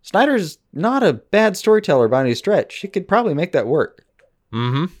work. Snyder's not a bad storyteller by any stretch. He could probably make that work.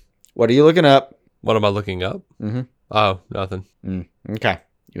 What are you looking up? What am I looking up? Oh, nothing. Okay.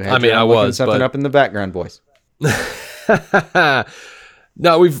 I was something up in the background, boys.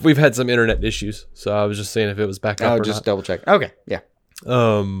 No, we've had some internet issues, so I was just saying if it was back up. Oh, just double check. Okay, yeah.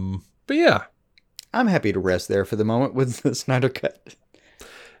 But yeah, I'm happy to rest there for the moment with the Snyder Cut.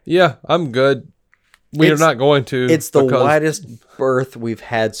 Yeah, I'm good. We are not going to. It's the widest berth we've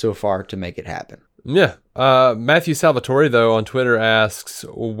had so far to make it happen. Yeah. Matthew Salvatore though on Twitter asks,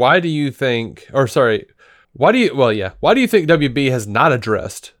 why do you think WB has not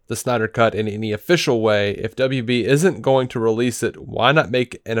addressed the Snyder Cut in any official way? If WB isn't going to release it, why not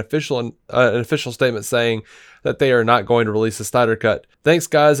make an official statement saying that they are not going to release the Snyder Cut? Thanks,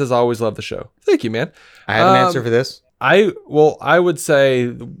 guys. As always, love the show. Thank you, man. I have an answer for this. I would say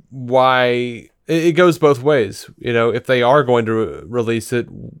why it goes both ways. If they are going to release it,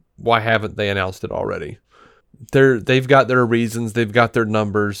 why haven't they announced it already? They've got their reasons. They've got their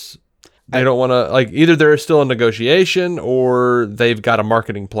numbers. They don't want to, either they're still in negotiation or they've got a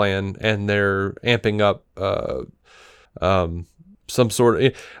marketing plan and they're amping up some sort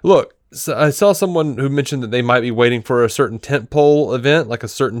of... Look, so I saw someone who mentioned that they might be waiting for a certain tentpole event, like a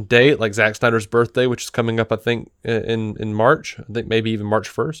certain date, like Zack Snyder's birthday, which is coming up, I think, in March. I think maybe even March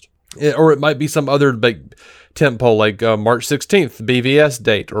 1st. Or it might be some other big tentpole, like March 16th, BVS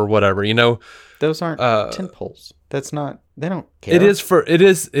date or whatever, Those aren't tentpoles. That's not... They don't care. It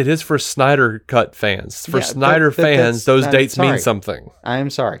is for Snyder Cut fans. For Snyder fans, those dates mean something.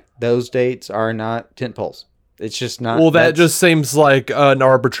 I'm sorry. Those dates are not tentpoles. It's just not. Well, that just seems like an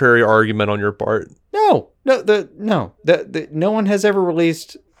arbitrary argument on your part. No, no one has ever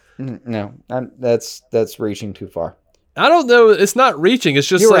released. No, that's reaching too far. I don't know. It's not reaching. It's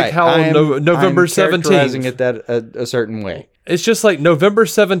just how November 17th. Characterizing it that a certain way. It's just like November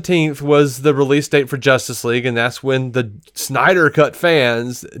 17th was the release date for Justice League, and that's when the Snyder Cut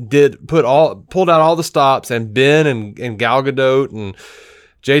fans pulled out all the stops, and Ben and Gal Gadot and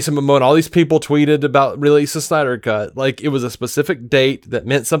Jason Momoa and all these people tweeted about release the Snyder Cut. Like, it was a specific date that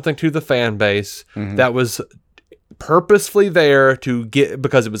meant something to the fan base that was purposefully there to get,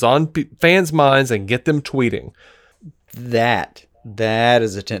 because it was on fans' minds and get them tweeting. That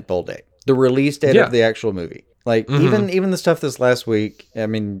is a tentpole date. The release date of the actual movie. Like, even the stuff this last week, I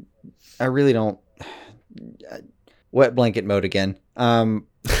mean, I really don't... Wet blanket mode again. I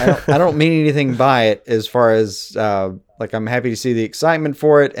don't mean anything by it as far as, like, I'm happy to see the excitement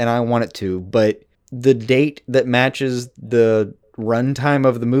for it, and I want it to, but the date that matches the runtime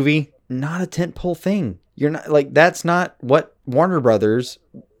of the movie, not a tentpole thing. You're not, like, that's not what Warner Brothers,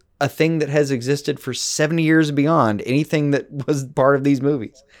 a thing that has existed for 70 years beyond anything that was part of these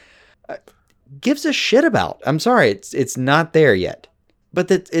movies, gives a shit about. I'm sorry, it's not there yet,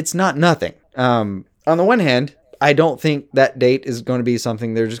 but it's not nothing. On the one hand, I don't think that date is going to be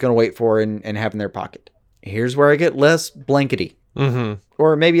something they're just going to wait for and have in their pocket. Here's where I get less blankety.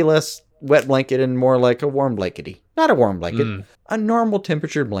 Or maybe less wet blanket and more like a warm blankety. Not a warm blanket, a normal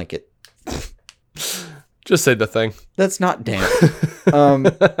temperature blanket. Just say the thing. That's not damp.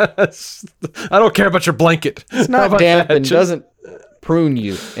 I don't care about your blanket. It's not damp and doesn't prune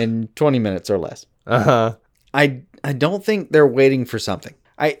you in 20 minutes or less. I don't think they're waiting for something.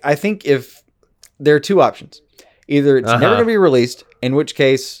 I think if there are two options. Either it's never going to be released, in which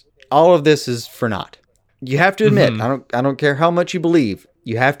case all of this is for naught. You have to admit, I don't care how much you believe,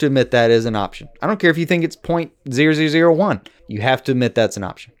 you have to admit that is an option. I don't care if you think it's 0.0001. You have to admit that's an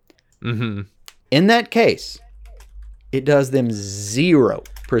option. In that case, it does them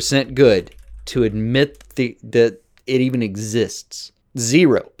 0% good to admit that it even exists.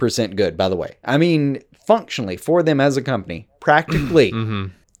 0% good, by the way. I mean, functionally, for them as a company, practically,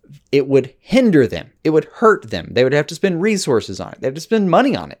 it would hinder them. It would hurt them. They would have to spend resources on it. They have to spend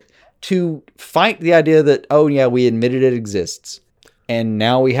money on it to fight the idea that, oh yeah, we admitted it exists. And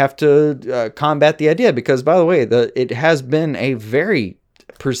now we have to combat the idea because, by the way, it has been a very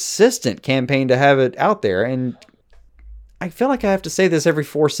persistent campaign to have it out there. And I feel like I have to say this every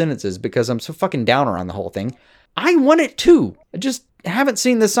 4 sentences because I'm so fucking downer on the whole thing. I want it too. I just haven't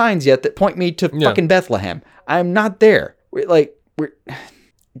seen the signs yet that point me to fucking Bethlehem. I'm not there.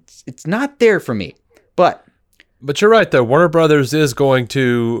 It's not there for me. But you're right, though. Warner Brothers is going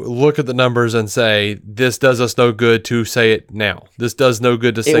to look at the numbers and say, this does us no good to say it now. This does no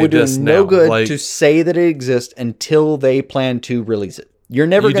good to say this now. It would do no good to say that it exists until they plan to release it. You're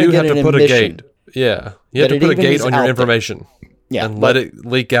never going to get an admission. You do have to put a gate. Yeah. You have to put a gate on your information. Yeah. And let it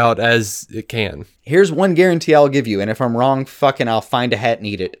leak out as it can. Here's one guarantee I'll give you. And if I'm wrong, fucking I'll find a hat and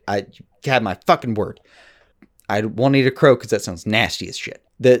eat it. I have my fucking word. I won't eat a crow because that sounds nasty as shit.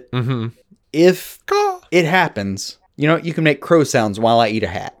 That if it happens, you know, you can make crow sounds while I eat a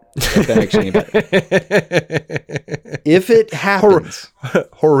hat. If that makes you any better. If it happens.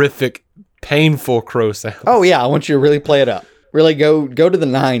 Horrific, painful crow sounds. Oh, yeah. I want you to really play it up. Really go to the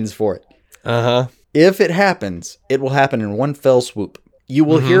nines for it. If it happens, it will happen in one fell swoop. You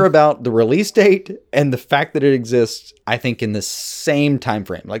will hear about the release date and the fact that it exists, I think, in the same time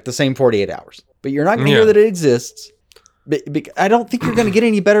frame, like the same 48 hours. But you're not going to hear that it exists. I don't think you're going to get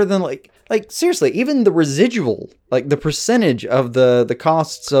any better than like seriously, even the residual, like the percentage of the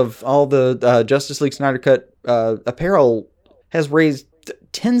costs of all the Justice League Snyder Cut apparel has raised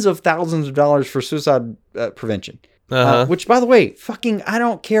tens of thousands of dollars for suicide prevention. Which, by the way, fucking, I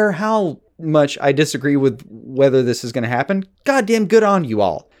don't care how much I disagree with whether this is going to happen. Goddamn good on you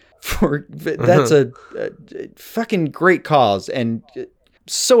all. That's a fucking great cause, and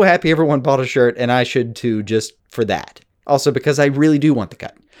so happy everyone bought a shirt, and I should too, just for that. Also, because I really do want the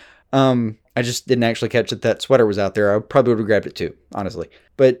cut. I just didn't actually catch that sweater was out there. I probably would have grabbed it too, honestly.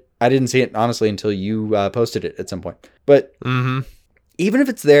 But I didn't see it, honestly, until you posted it at some point. But even if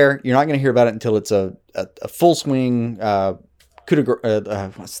it's there, you're not going to hear about it until it's a full swing coup de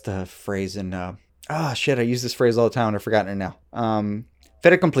grace. What's the phrase in... I use this phrase all the time. I've forgotten it now.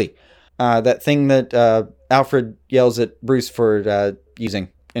 Fait accompli. That thing that Alfred yells at Bruce for using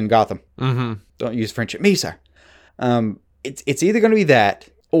in Gotham. Don't use French at me, sir. It's either going to be that,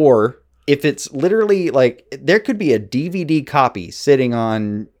 or if it's literally like, there could be a DVD copy sitting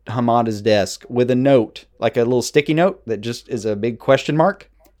on Hamada's desk with a note, like a little sticky note that just is a big question mark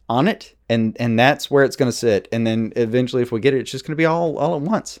on it. And that's where it's going to sit. And then eventually, if we get it, it's just going to be all at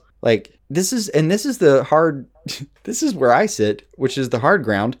once. Like, this is the hard, this is where I sit, which is the hard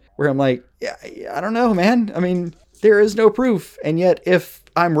ground, where I'm like, yeah, I don't know, man. I mean, there is no proof. And yet, if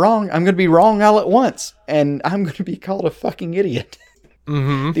I'm wrong, I'm going to be wrong all at once. And I'm going to be called a fucking idiot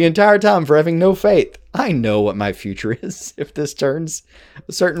the entire time for having no faith. I know what my future is if this turns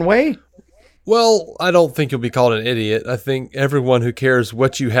a certain way. Well, I don't think you'll be called an idiot. I think everyone who cares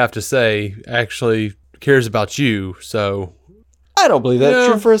what you have to say actually cares about you, so... I don't believe that's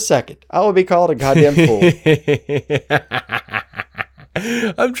true for a second. I will be called a goddamn fool.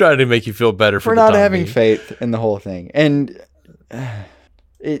 I'm trying to make you feel better for not having faith in the whole thing. And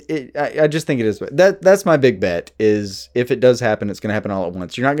I just think it is. That's my big bet, is if it does happen, it's going to happen all at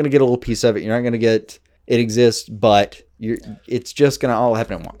once. You're not going to get a little piece of it. You're not going to get it exists, but it's just going to all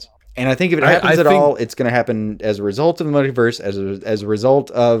happen at once. And I think if it happens at all, it's going to happen as a result of the multiverse, as a result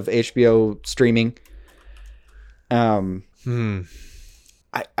of HBO streaming. I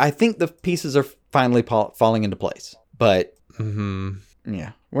think the pieces are finally falling into place, but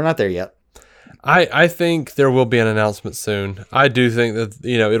yeah, we're not there yet. I think there will be an announcement soon. I do think that,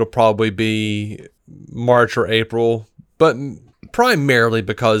 it'll probably be March or April, but primarily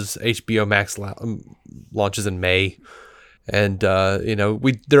because HBO Max launches in May. And,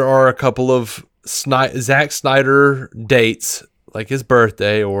 there are a couple of Zack Snyder dates, like his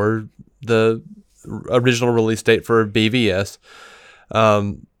birthday or the original release date for BVS.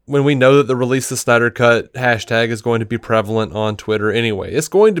 When we know that the Release the Snyder Cut hashtag is going to be prevalent on Twitter anyway, there's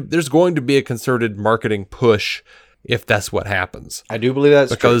going to be a concerted marketing push if that's what happens. I do believe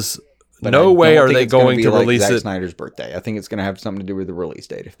that's because true. No way are they going to release Zack it. Snyder's birthday. I think it's going to have something to do with the release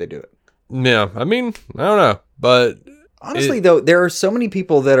date if they do it. Yeah, I mean, I don't know, but honestly, though, there are so many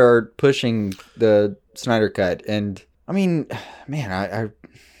people that are pushing the Snyder Cut, and I mean, man,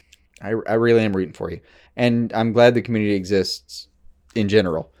 I really am rooting for you, and I'm glad the community exists in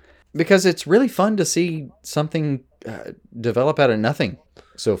general, because it's really fun to see something develop out of nothing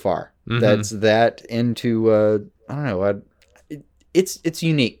so far. That's that into I don't know. It's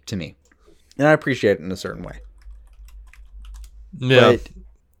unique to me, and I appreciate it in a certain way. Yeah. But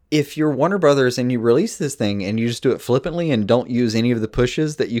if you're Warner Brothers and you release this thing and you just do it flippantly and don't use any of the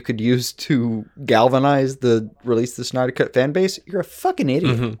pushes that you could use to galvanize the Release the Snyder Cut fan base, you're a fucking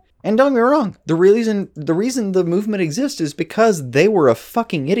idiot. And don't get me wrong, the reason the movement exists is because they were a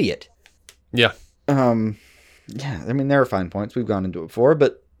fucking idiot. Yeah. Yeah, I mean, there are fine points. We've gone into it before,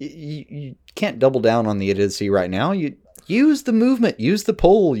 but you can't double down on the idiocy right now. You use the movement, use the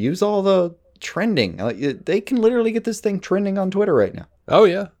poll, use all the trending. They can literally get this thing trending on Twitter right now. Oh,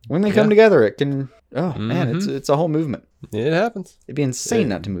 yeah. When they come together, it can... Oh, man, it's a whole movement. It happens. It'd be insane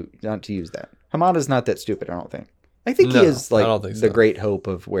not to use that. Hamada's not that stupid, I don't think. I think he is the great hope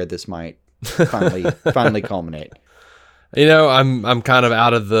of where this might finally culminate. I'm kind of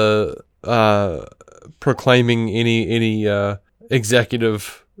out of the proclaiming any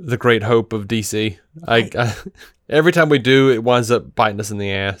executive the great hope of DC. I every time we do, it winds up biting us in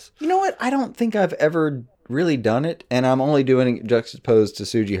the ass. You know what? I don't think I've ever really done it, and I'm only doing it juxtaposed to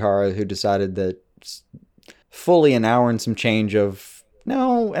Sujihara, who decided that fully an hour and a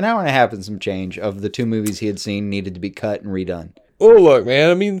half and some change of the two movies he had seen needed to be cut and redone. Oh, look, man.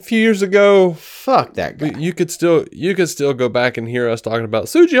 I mean, a few years ago, fuck that guy. You could still go back and hear us talking about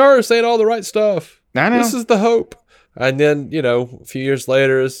Sujihara saying all the right stuff. I know. This is the hope. And then, a few years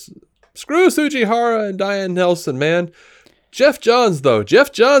later, screw Sujihara and Diane Nelson, man. Jeff Johns, though.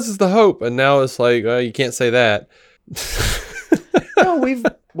 Jeff Johns is the hope. And now it's like, you can't say that. No, we've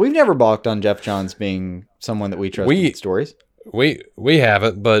never balked on Jeff Johns being someone that we trust with stories. We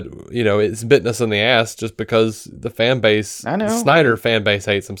haven't, but it's bitten us in the ass just because the fan base, I know, the Snyder fan base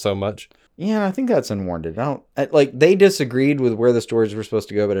hates him so much. Yeah, I think that's unwarranted. They disagreed with where the stories were supposed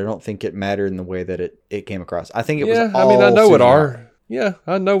to go, but I don't think it mattered in the way that it came across. I think it was all I know what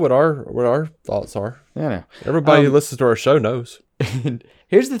Sujihara. what our thoughts are. Yeah, I know. Everybody who listens to our show knows.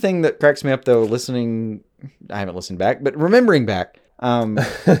 Here's the thing that cracks me up, though, I haven't listened back, but remembering back,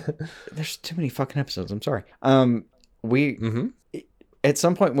 there's too many fucking episodes. I'm sorry. At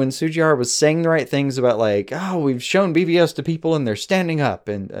some point when Sujihara was saying the right things about we've shown BVS to people and they're standing up,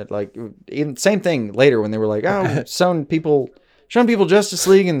 and even same thing later when they were like, shown people Justice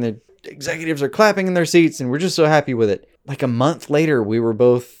League and the executives are clapping in their seats and we're just so happy with it. Like a month later, we were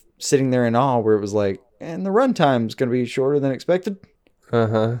both sitting there in awe where it was like, and the runtime's going to be shorter than expected.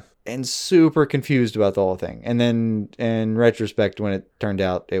 And super confused about the whole thing. And then in retrospect, when it turned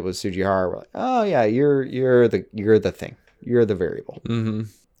out it was Sujihara, we're like, oh yeah, you're the thing. You're the variable.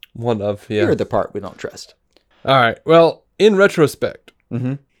 One of, yeah. You're the part we don't trust. All right. Well, in retrospect,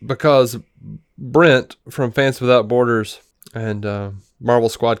 because Brent from Fans Without Borders and Marvel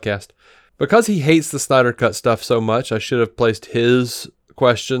Squadcast, because he hates the Snyder Cut stuff so much, I should have placed his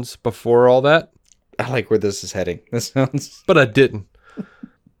questions before all that. I like where this is heading. But I didn't.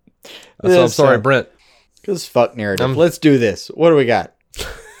 So I'm sorry, Brent. Because fuck narrative. Let's do this. What do we got?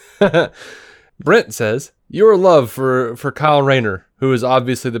 Brent says, your love for Kyle Rayner, who is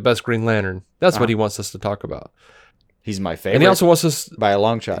obviously the best Green Lantern. That's what he wants us to talk about. He's my favorite. And he also wants us by a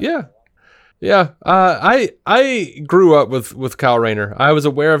long shot. Yeah. Yeah. I grew up with Kyle Rayner. I was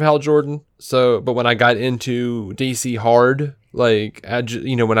aware of Hal Jordan. But when I got into DC hard, like,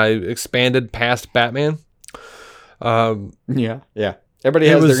 when I expanded past Batman. Yeah. Everybody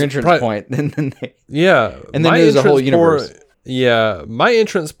has their entrance point. And then there's a whole universe. My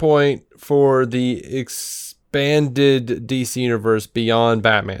entrance point for the expanded DC universe beyond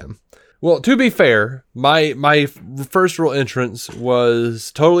Batman. Well, to be fair, my first real entrance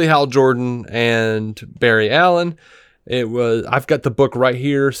was totally Hal Jordan and Barry Allen. I've got the book right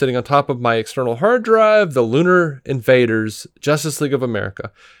here sitting on top of my external hard drive, The Lunar Invaders, Justice League of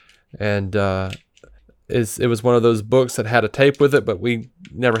America. And it was one of those books that had a tape with it, but we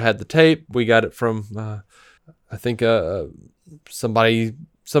never had the tape. We got it from, I think,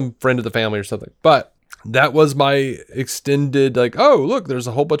 some friend of the family or something. But that was my extended, like, oh, look, there's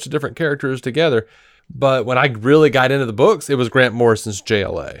a whole bunch of different characters together. But when I really got into the books, it was Grant Morrison's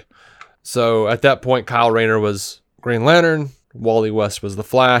JLA. So at that point, Kyle Rayner was Green Lantern. Wally West was the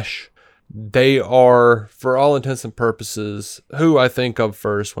Flash. They are, for all intents and purposes, who I think of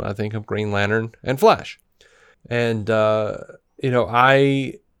first when I think of Green Lantern and Flash. And,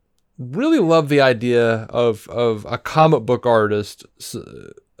 I really love the idea of a comic book artist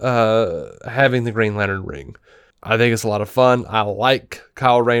having the Green Lantern ring. I think it's a lot of fun. I like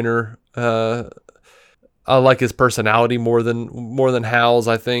Kyle Rayner. I like his personality more than Hal's.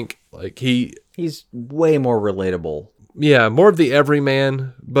 I think like he's way more relatable. Yeah, more of the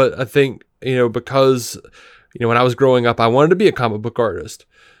everyman. But I think because when I was growing up, I wanted to be a comic book artist.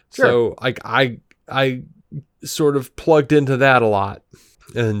 Sure. So like I sort of plugged into that a lot.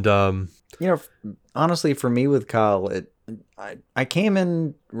 And honestly, for me with Kyle, I came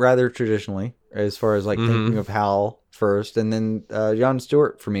in rather traditionally as far as like thinking of Hal first, and then John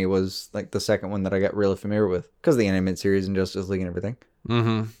Stewart for me was like the second one that I got really familiar with because of the animated series and Justice League and everything.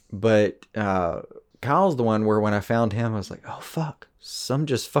 Mm-hmm. But Kyle's the one where when I found him, I was like, oh fuck, some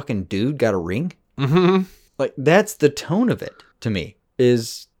just fucking dude got a ring. Mm-hmm. Like that's the tone of it to me.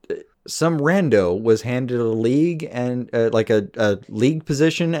 Is some rando was handed a league and like a league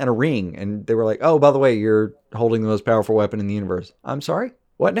position and a ring, and they were like, oh, by the way, you're holding the most powerful weapon in the universe. I'm sorry,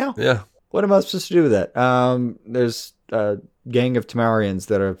 what now? Yeah, what am I supposed to do with that? There's a gang of Tamarians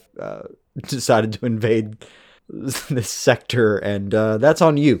that have decided to invade this sector, and that's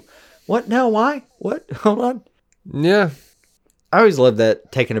on you. What now? Why? What? Hold on. Yeah, I always love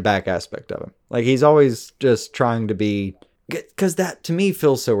that taken aback aspect of him. Like he's always just trying to be. Because that, to me,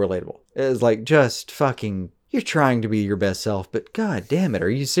 feels so relatable. It's like, just fucking, you're trying to be your best self, but god damn it, are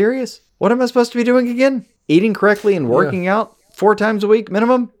you serious? What am I supposed to be doing again? Eating correctly and working out 4 times a week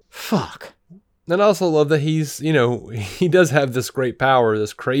minimum? Fuck. And I also love that he's, he does have this great power,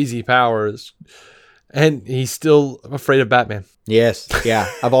 this crazy power, and he's still afraid of Batman. Yes,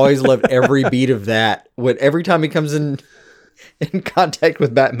 yeah. I've always loved every beat of that. Every time he comes in contact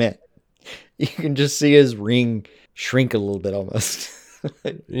with Batman, you can just see his ring shrink a little bit almost.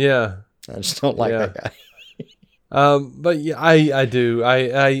 Yeah. I just don't like that guy. But yeah, I do.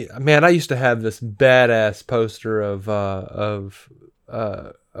 I used to have this badass poster of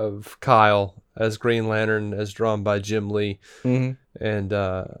Kyle as Green Lantern as drawn by Jim Lee. Mm-hmm. And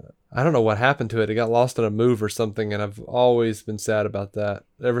I don't know what happened to it. It got lost in a move or something, and I've always been sad about that.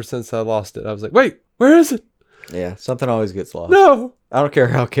 Ever since I lost it, I was like, wait, where is it? Yeah, something always gets lost. No. I don't care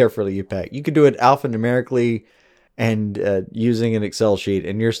how carefully you pack. You could do it alphanumerically and using an Excel sheet,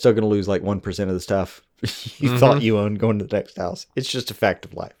 and you're still going to lose like 1% of the stuff you thought you owned going to the next house. It's just a fact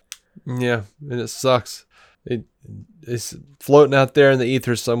of life. Yeah, and it sucks. It's floating out there in the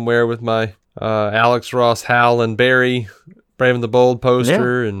ether somewhere with my Alex Ross, Hal, and Barry Brave and the Bold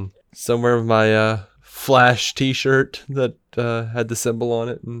poster, and somewhere with my Flash T-shirt that had the symbol on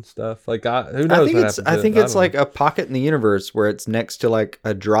it and stuff. Like, who knows? I think it's like a pocket in the universe where it's next to like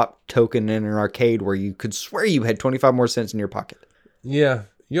a drop token in an arcade where you could swear you had 25 more cents in your pocket. Yeah,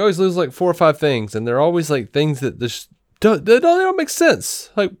 you always lose like 4 or 5 things, and they're always like things that they don't make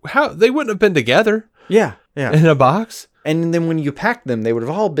sense. Like how they wouldn't have been together. Yeah, in a box. And then when you packed them, they would have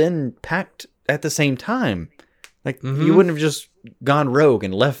all been packed at the same time. Like you wouldn't have just gone rogue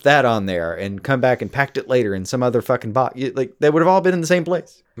and left that on there and come back and packed it later in some other fucking box. Like they would have all been in the same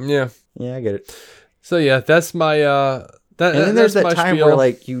place. Yeah, I get it. So yeah, that's my and then there's that time where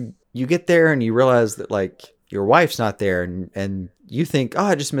like you get there and you realize that like your wife's not there and you think, oh,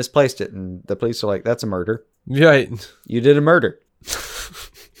 I just misplaced it, and the police are like, that's a murder. Right, you did a murder.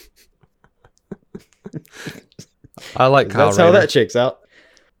 I like Kyle That's Rayner. how that checks out.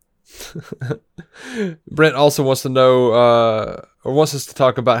 Brent also wants to know wants us to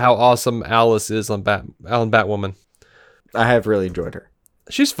talk about how awesome Alice is on Batwoman. I have really enjoyed her.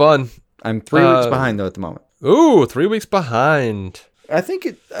 She's fun. I'm 3 weeks behind though at the moment. Ooh, 3 weeks behind. I think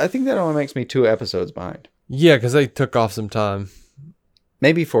that only makes me 2 episodes behind. Yeah, because they took off some time.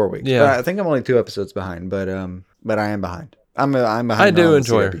 Maybe 4 weeks. Yeah. But I think I'm only 2 episodes behind, but I am behind. I'm behind. I do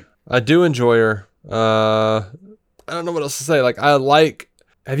enjoy her. I do enjoy her. I don't know what else to say. Like,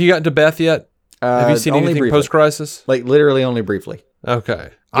 have you gotten to Beth yet? Have you seen anything post-crisis? Like, literally only briefly. Okay.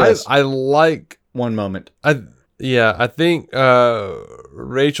 Yes. I like... One moment. I think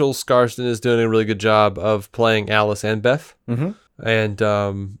Rachel Skarsten is doing a really good job of playing Alice and Beth. Mm-hmm.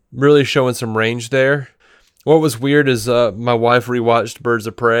 And really showing some range there. What was weird is my wife rewatched Birds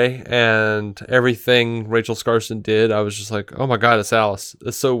of Prey, and everything Rachel Skarsten did, I was just like, oh my God, it's Alice.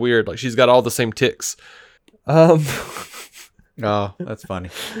 It's so weird. Like, she's got all the same tics. Oh, that's funny.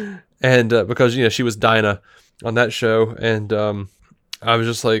 And because, she was Dinah on that show, and I was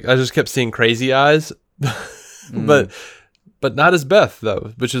just like, I just kept seeing crazy eyes, but not as Beth,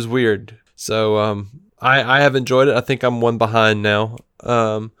 though, which is weird. So I have enjoyed it. I think I'm one behind now.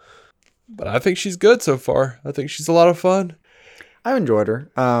 But I think she's good so far. I think she's a lot of fun. I've enjoyed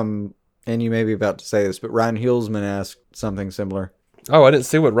her. And you may be about to say this, but Ryan Hulsman asked something similar. Oh, I didn't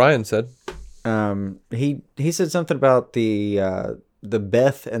see what Ryan said. He said something about the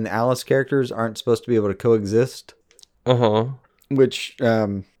Beth and the Alice characters aren't supposed to be able to coexist. Uh-huh. Which,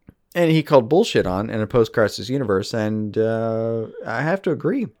 and he called bullshit on in a post-crisis universe, and I have to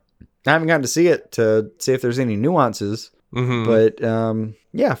agree. I haven't gotten to see it to see if there's any nuances. Mm-hmm. But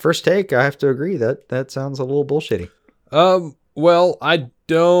yeah, first take, I have to agree that sounds a little bullshitty. Well,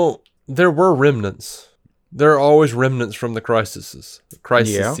 there were remnants. There are always remnants from the crises,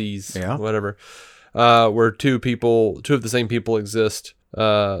 Yeah. Whatever. Where two of the same people exist.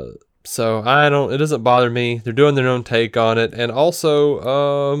 So it doesn't bother me. They're doing their own take on it. And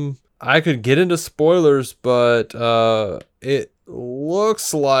also, I could get into spoilers, but it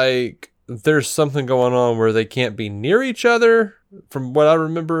looks like there's something going on where they can't be near each other, from what I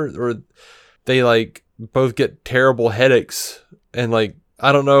remember, or they like both get terrible headaches, and like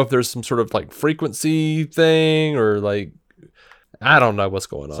I don't know if there's some sort of like frequency thing, or like I don't know what's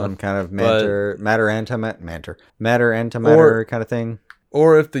going on. Some kind of matter antimatter kind of thing.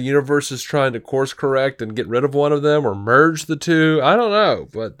 Or if the universe is trying to course correct and get rid of one of them or merge the two. I don't know,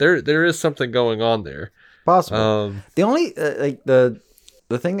 but there is something going on there. Possible. The only the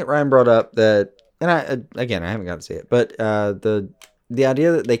thing that Ryan brought up that, and I haven't got to see it, but the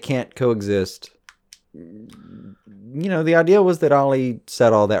idea that they can't coexist, the idea was that Ollie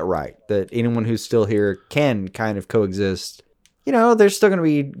said all that right, that anyone who's still here can kind of coexist. There's still going to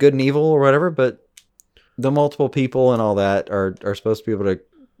be good and evil or whatever, but the multiple people and all that are supposed to be able to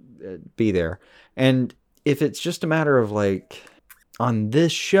be there. And if it's just a matter of like, on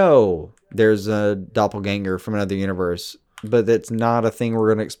this show, there's a doppelganger from another universe, but that's not a thing we're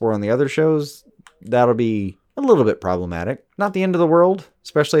going to explore on the other shows, that'll be a little bit problematic. Not the end of the world,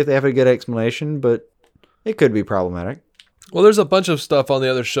 especially if they have a good explanation, but it could be problematic. Well, there's a bunch of stuff on the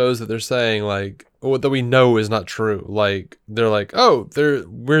other shows that they're saying, like, that we know is not true. Like, they're like, oh,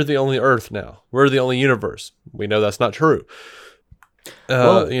 we're the only Earth now. We're the only universe. We know that's not true.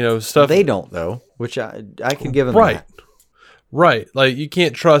 Stuff. They don't, though, which I can give them right. that. Right. Like, you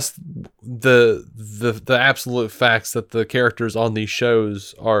can't trust the absolute facts that the characters on these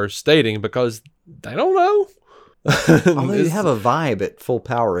shows are stating they don't know. Although you have a vibe at full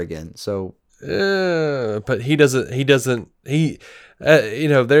power again, so. But he doesn't, they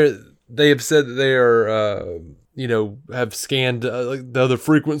have said that they are, have scanned like the other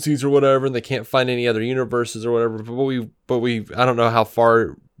frequencies or whatever, and they can't find any other universes or whatever. But I don't know how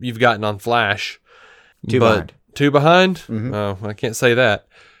far you've gotten on Flash. Behind. 2 behind? Mm-hmm. Oh, I can't say that.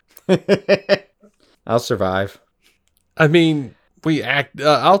 I'll survive. I mean,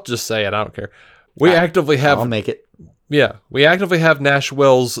 I'll just say it. I don't care. I'll make it. Yeah, we actively have Nash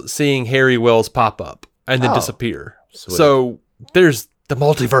Wells seeing Harry Wells pop up and then disappear. Sweet. So there's the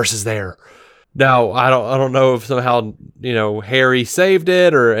multiverse is there. Now I don't know if somehow Harry saved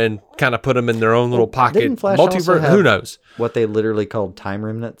it and kind of put them in their own little pocket. Didn't Flash also multiverse? have Who knows? What they literally called time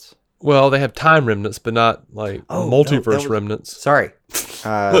remnants. Well, they have time remnants, but not like multiverse remnants. Sorry,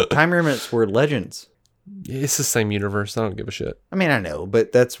 time remnants were legends. It's the same universe. I don't give a shit. I mean, I know,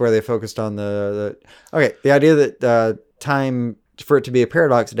 but that's where they focused on the idea that time, for it to be a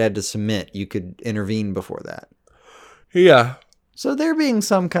paradox, it had to cement. You could intervene before that. Yeah. So there being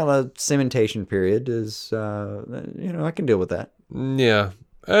some kind of cementation period is, I can deal with that. Yeah.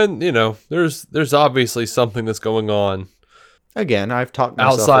 And, there's obviously something that's going on. Again, I've talked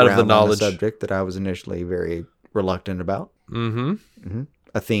myself outside around of the knowledge on a subject that I was initially very reluctant about.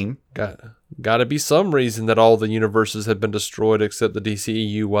 A theme. Got to be some reason that all the universes have been destroyed except the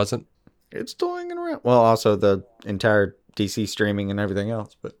DCEU wasn't. It's toying around. Well, also the entire DC streaming and everything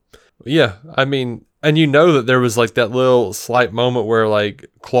else, but yeah, I mean, and you know that there was like that little slight moment where like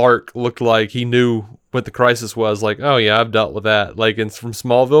Clark looked like he knew what the crisis was. Like, oh yeah, I've dealt with that. Like from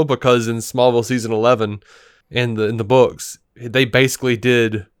Smallville, because in Smallville season 11, in the books, they basically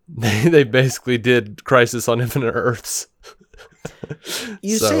did Crisis on Infinite Earths.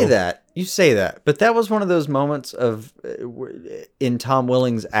 You say that, but that was one of those moments of in Tom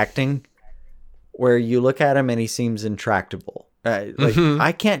Willing's acting where you look at him and he seems intractable.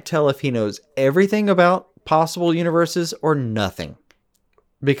 I can't tell if he knows everything about possible universes or nothing,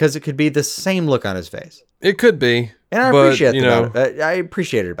 because it could be the same look on his face. It could be, and I appreciate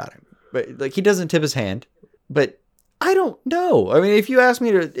it about him. But like, he doesn't tip his hand. But I don't know. I mean, if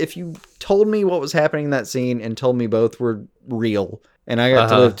you told me what was happening in that scene and told me both were real, and I got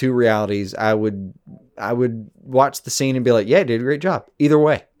to live two realities, I would watch the scene and be like, yeah, I did a great job. Either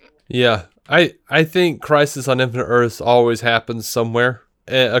way. Yeah. I think Crisis on Infinite Earths always happens somewhere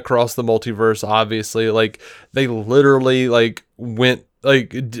across the multiverse, obviously. Like, they literally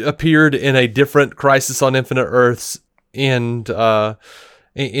appeared in a different Crisis on Infinite Earths in the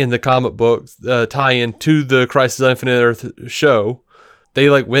comic book tie-in to the Crisis on Infinite Earth show. They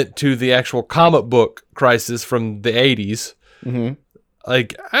went to the actual comic book Crisis from the 80s. Mm-hmm. I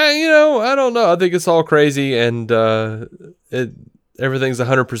don't know. I think it's all crazy, and everything's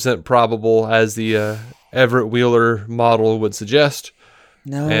 100% probable, as the Everett Wheeler model would suggest.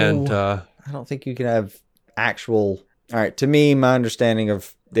 No, and I don't think you can have actual... All right, to me, my understanding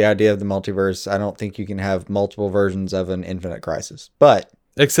of the idea of the multiverse, I don't think you can have multiple versions of an Infinite Crisis. But...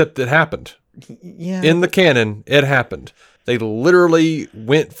 Except it happened. Yeah. In the canon, it happened. They literally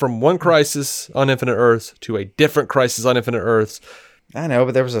went from one Crisis on Infinite Earths to a different Crisis on Infinite Earths. I know,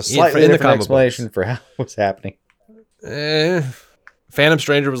 but there was a slightly different explanation for how it was happening. Phantom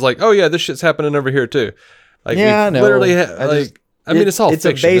Stranger was like, "Oh yeah, this shit's happening over here too." Yeah, I know. Literally, it's all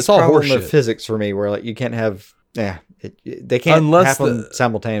fiction. It's a base all problem horseshit. of physics for me, where you can't have. Yeah, they can't happen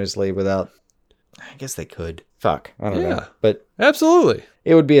simultaneously without. I guess they could. Fuck, I don't know. But absolutely,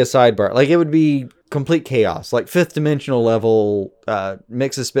 it would be a sidebar. It would be complete chaos. Fifth dimensional level.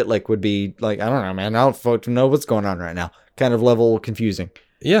 Mix of Spitlick would be I don't know, man. I don't fucking know what's going on right now. Kind of level confusing.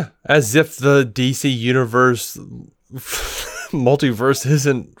 Yeah, as if the DC universe multiverse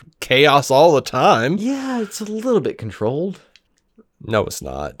isn't chaos all the time. Yeah, it's a little bit controlled. No, it's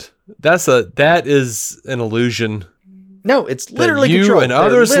not. That is an illusion. No, it's literally you controlled. And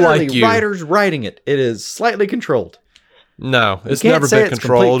others like you, writers writing it. It is slightly controlled. No, it's never been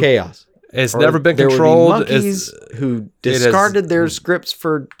controlled. It's complete chaos. It's never been controlled. There would be monkeys who discarded their scripts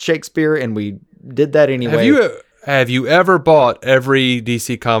for Shakespeare, and we did that anyway. Have you ever bought every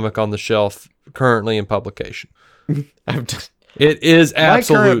DC comic on the shelf currently in publication? I've done. It is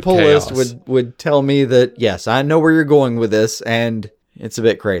absolute My current pull chaos. list would tell me that, yes, I know where you're going with this, and it's a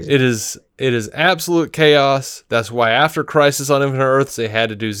bit crazy. It is absolute chaos. That's why after Crisis on Infinite Earths, they had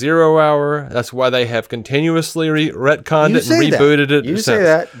to do 0 Hour. That's why they have continuously retconned it and rebooted it. You say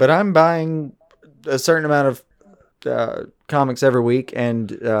that, but I'm buying a certain amount of comics every week,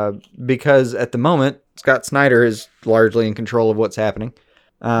 and because at the moment, Scott Snyder is largely in control of what's happening.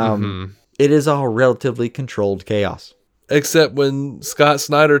 It is all relatively controlled chaos. Except when Scott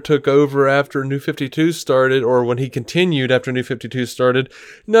Snyder took over after New 52 started, or when he continued after New 52 started,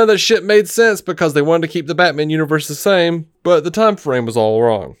 none of that shit made sense because they wanted to keep the Batman universe the same, but the time frame was all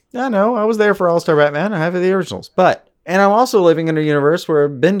wrong. I know. I was there for All-Star Batman. I have the originals. And I'm also living in a universe where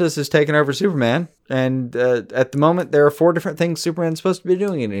Bendis has taken over Superman, and at the moment, there are 4 different things Superman's supposed to be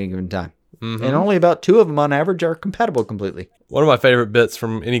doing at any given time. Mm-hmm. And only about 2 of them on average are compatible completely. One of my favorite bits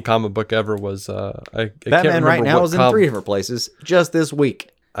from any comic book ever was Batman right now is in 3 different places just this week.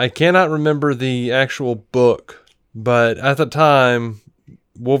 I cannot remember the actual book, but at the time,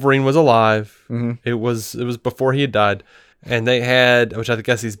 Wolverine was alive. Mm-hmm. It was before he had died, and they had, which I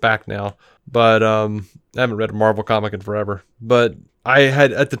guess he's back now, but I haven't read a Marvel comic in forever. But I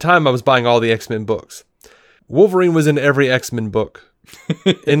had, at the time, I was buying all the X-Men books. Wolverine was in every X-Men book.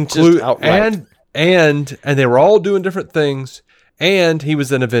 Include and they were all doing different things, and he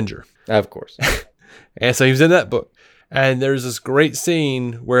was an Avenger, of course. And so he was in that book, and there's this great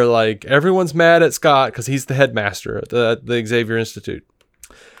scene where everyone's mad at Scott because he's the headmaster at the Xavier Institute,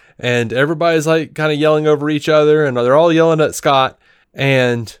 and everybody's kind of yelling over each other, and they're all yelling at Scott,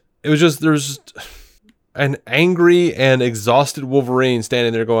 and it was just there's an angry and exhausted Wolverine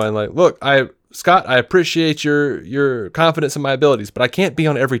standing there going look, Scott, I appreciate your confidence in my abilities, but I can't be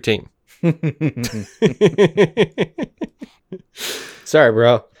on every team. Sorry,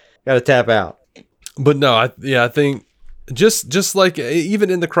 bro. Got to tap out. But no, I think just like even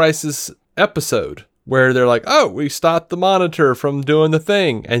in the Crisis episode where they're like, oh, we stopped the monitor from doing the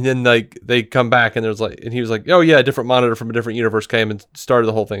thing, and then like they come back and he was like, oh yeah, a different monitor from a different universe came and started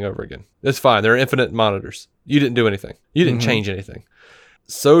the whole thing over again. It's fine. There are infinite monitors. You didn't do anything. You didn't change anything.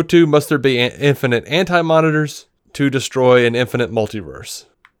 So too must there be infinite anti-monitors to destroy an infinite multiverse.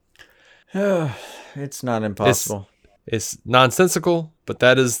 It's not impossible. It's nonsensical, but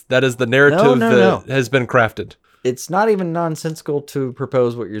that is the narrative that has been crafted. It's not even nonsensical to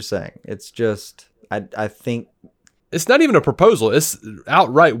propose what you're saying. It's just, I think... It's not even a proposal. It's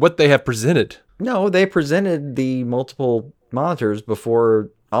outright what they have presented. No, they presented the multiple monitors before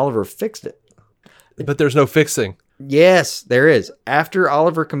Oliver fixed it. But there's no fixing. Yes, there is. After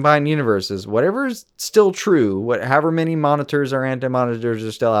Oliver combined universes, whatever is still true, however many monitors or anti-monitors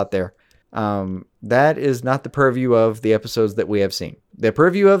are still out there, that is not the purview of the episodes that we have seen. The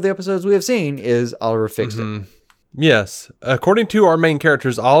purview of the episodes we have seen is Oliver fixed it. Yes. According to our main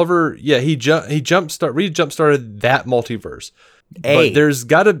characters, Oliver, he jump-started that multiverse. But there's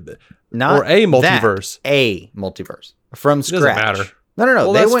got to... Not or a multiverse. A multiverse. From scratch. Doesn't matter. No.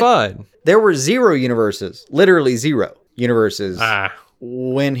 Well, that's fine. There were 0 universes. Literally 0 universes.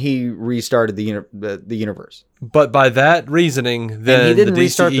 When he restarted the universe. But by that reasoning, then and he didn't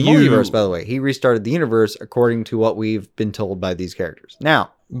restart DCEU, the multiverse, by the way. He restarted the universe according to what we've been told by these characters.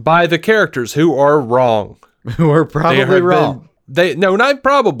 Now, by the characters who are wrong. Who are probably wrong. Not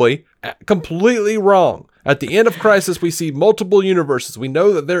probably. Completely wrong. At the end of Crisis, we see multiple universes. We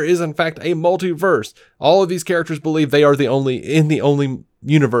know that there is, in fact, a multiverse. All of these characters believe they are the only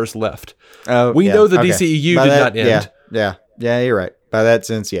universe left. We know the DCEU did not end. Yeah, you're right. By that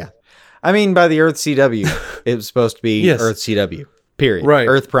sense, yeah. I mean, by the Earth CW, it was supposed to be Earth CW. Period. Right.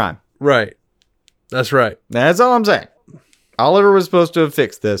 Earth Prime. Right. That's right. That's all I'm saying. Oliver was supposed to have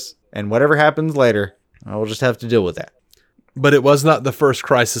fixed this, and whatever happens later, we'll just have to deal with that. But it was not the first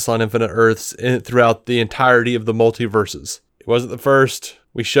Crisis on Infinite Earths throughout the entirety of the multiverses. It wasn't the first.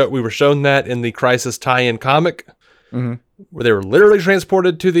 We were shown that in the Crisis tie-in comic, where they were literally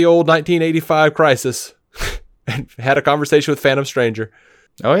transported to the old 1985 Crisis and had a conversation with Phantom Stranger.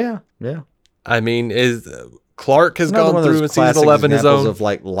 Oh yeah. I mean, Clark has gone through in season 11 his own of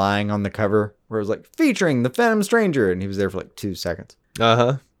like lying on the cover, where it was like featuring the Phantom Stranger, and he was there for like 2 seconds.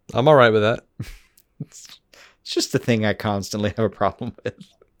 I'm all right with that. It's just the thing I constantly have a problem with.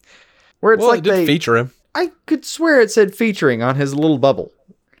 Where it's it did feature him. I could swear it said featuring on his little bubble.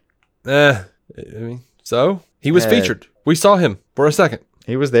 I mean, so he was featured. We saw him for a second.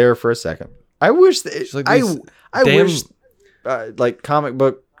 He was there for a second. I wish I wish like comic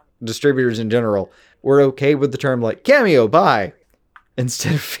book distributors in general were okay with the term like cameo by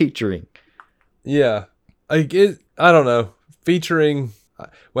instead of featuring. Yeah, I don't know. Featuring.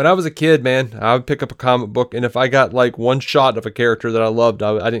 When I was a kid, man, I would pick up a comic book, and if I got like one shot of a character that I loved,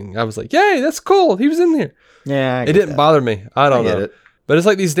 I was like, yay, that's cool. He was in there. Yeah, it didn't bother me. I don't know. But it's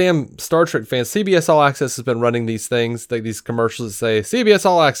like these damn Star Trek fans. CBS All Access has been running these things, like these commercials that say CBS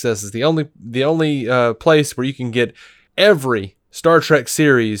All Access is the only place where you can get every Star Trek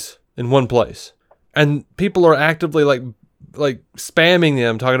series in one place, and people are actively like spamming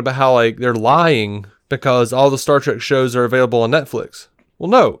them, talking about how like they're lying because all the Star Trek shows are available on Netflix. Well,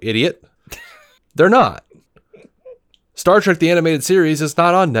 no, idiot. They're not. Star Trek the Animated Series is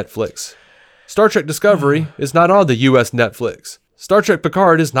not on Netflix. Star Trek Discovery is not on the U.S. Netflix. Star Trek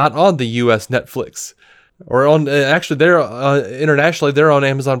Picard is not on the U.S. Netflix. Or on actually, they're internationally, they're on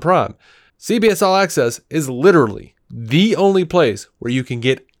Amazon Prime. CBS All Access is literally the only place where you can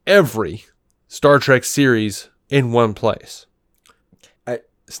get every Star Trek series in one place.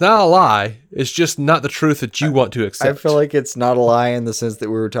 It's not a lie. It's just not the truth that you want to accept. I feel like it's not a lie in the sense that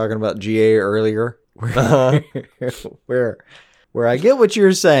we were talking about GA earlier, where I get what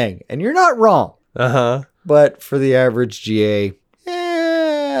you're saying, and you're not wrong. But for the average GA,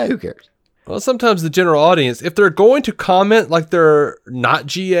 who cares? Well, sometimes the general audience, if they're going to comment like they're not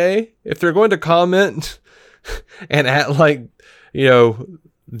GA, if they're going to comment and act like,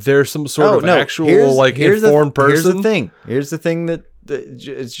 they're some sort of actual informed person. Here's the thing that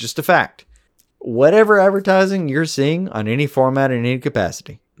it's just a fact. Whatever advertising you're seeing on any format in any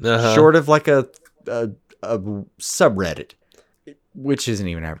capacity, short of like a subreddit, which isn't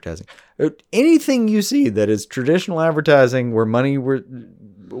even advertising, anything you see that is traditional advertising where money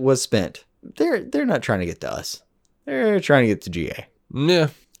was spent, they're not trying to get to us. They're trying to get to GA. Yeah,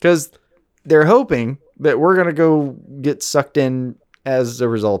 because they're hoping that we're gonna go get sucked in as a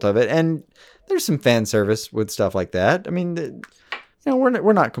result of it. And there's some fan service with stuff like that. I mean,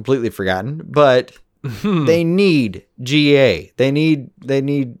 we're not completely forgotten, but They need GA. They need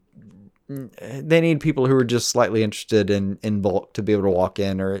people who are just slightly interested in bulk to be able to walk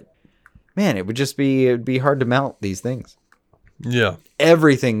in, or it would be hard to mount these things. Yeah.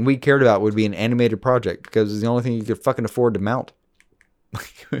 Everything we cared about would be an animated project because it's the only thing you could fucking afford to mount.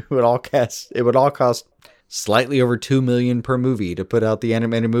 It would all cost slightly over $2 million per movie to put out the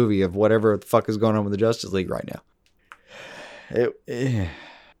animated movie of whatever the fuck is going on with the Justice League right now.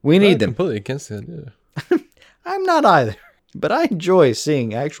 We need them. Completely against it. Yeah. I'm not either, but I enjoy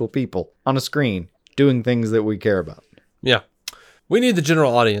seeing actual people on a screen doing things that we care about. Yeah. We need the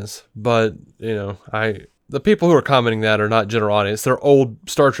general audience, but the people who are commenting that are not general audience. They're old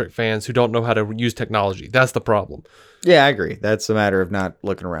Star Trek fans who don't know how to use technology. That's the problem. Yeah, I agree. That's a matter of not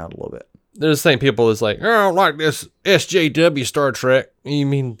looking around a little bit. They're the same people that's like, I don't like this SJW Star Trek. You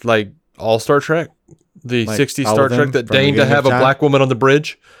mean like all Star Trek? The Like 60s all Star of them Trek that from the deigned to beginning have of a time? black woman on the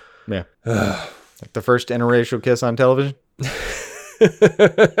bridge? Yeah. Like the first interracial kiss on television? Like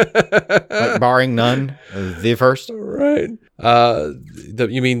barring none, the first? Right.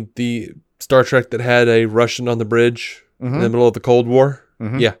 You mean the Star Trek that had a Russian on the bridge in the middle of the Cold War?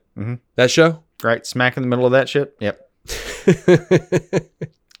 Mm-hmm. Yeah. Mm-hmm. That show? Right, smack in the middle of that shit? Yep.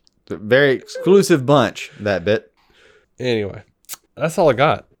 It's a very exclusive bunch, that bit. Anyway, that's all I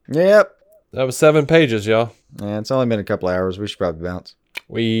got. Yep. That was 7 pages, y'all. Yeah, it's only been a couple hours. We should probably bounce.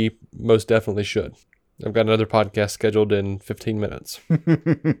 We most definitely should. I've got another podcast scheduled in 15 minutes.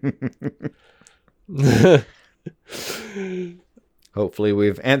 Hopefully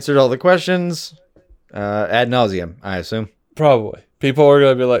we've answered all the questions ad nauseum, I assume. Probably. People are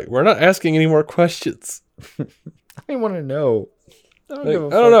going to be like, we're not asking any more questions. I want to know. I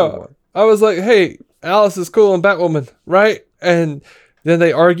don't know. I was like, hey, Alice is cool in Batwoman, right? And then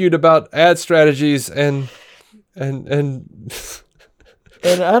they argued about ad strategies and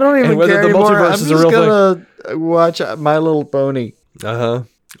And I don't even whether care the anymore. I'm multiverse just is a real gonna watch My Little Pony. Uh-huh.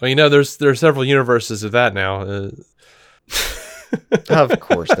 Well, there are several universes of that now. Of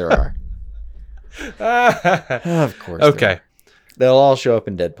course there are. Of course. Okay. They'll all show up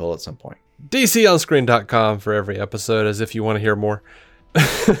in Deadpool at some point. DCOnScreen.com for every episode, as if you want to hear more.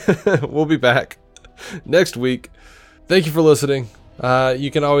 We'll be back next week. Thank you for listening.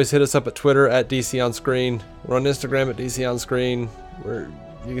 You can always hit us up at Twitter at DCOnScreen. We're on Instagram at DCOnScreen.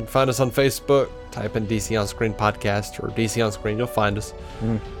 You can find us on Facebook. Type in DC On Screen Podcast or DC On Screen. You'll find us.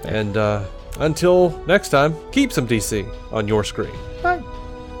 And until next time, keep some DC on your screen. Bye.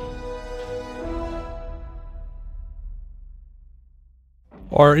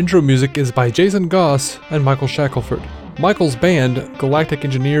 Our intro music is by Jason Goss and Michael Shackelford. Michael's band, Galactic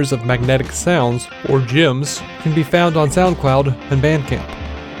Engineers of Magnetic Sounds, or GEMS, can be found on SoundCloud and Bandcamp.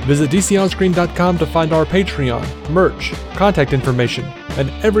 Visit DCOnScreen.com to find our Patreon, merch, contact information, and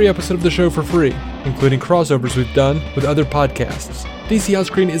every episode of the show for free, including crossovers we've done with other podcasts. DC On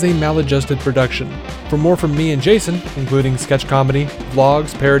Screen is a maladjusted production. For more from me and Jason, including sketch comedy,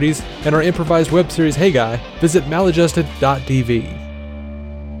 vlogs, parodies, and our improvised web series Hey Guy, visit maladjusted.tv.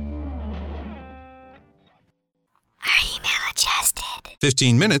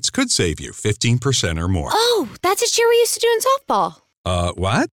 15 minutes could save you 15% or more. Oh, that's a cheer we used to do in softball.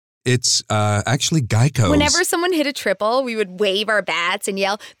 What? It's actually Geico's. Whenever someone hit a triple, we would wave our bats and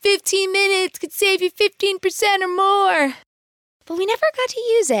yell, 15 minutes could save you 15% or more. But we never got to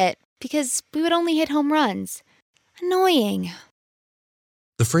use it because we would only hit home runs. Annoying.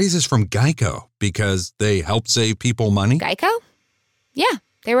 The phrase is from Geico because they help save people money. Geico? Yeah,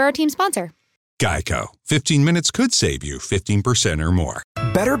 they were our team sponsor. Geico. 15 minutes could save you 15% or more.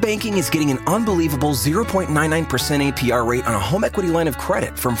 Better Banking is getting an unbelievable 0.99% APR rate on a home equity line of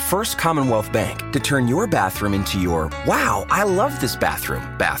credit from First Commonwealth Bank to turn your bathroom into your, wow, I love this bathroom.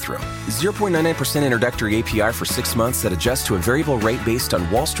 0.99% introductory APR for 6 months that adjusts to a variable rate based on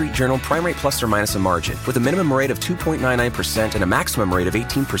Wall Street Journal prime rate plus or minus a margin with a minimum rate of 2.99% and a maximum rate of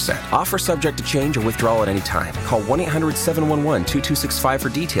 18%. Offer subject to change or withdrawal at any time. Call 1-800-711-2265 for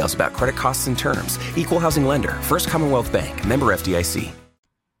details about credit costs and terms. Equal housing lender. First Commonwealth Bank. Member FDIC.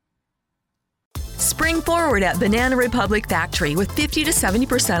 Spring forward at Banana Republic Factory with 50 to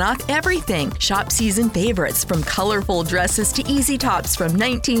 70% off everything. Shop season favorites from colorful dresses to easy tops from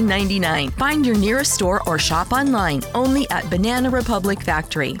 $19.99. Find your nearest store or shop online only at Banana Republic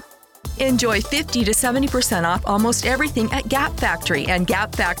Factory. Enjoy 50 to 70% off almost everything at Gap Factory and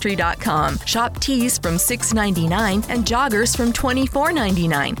gapfactory.com. Shop tees from $6.99 and joggers from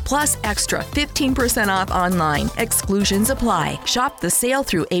 $24.99. Plus extra 15% off online. Exclusions apply. Shop the sale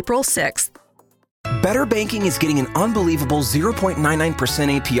through April 6th. Better Banking is getting an unbelievable 0.99%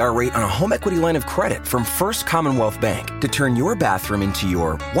 APR rate on a home equity line of credit from First Commonwealth Bank to turn your bathroom into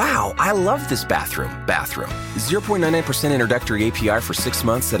your, wow, I love this bathroom. 0.99% introductory APR for 6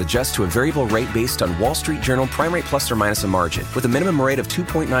 months that adjusts to a variable rate based on Wall Street Journal prime rate plus or minus a margin, with a minimum rate of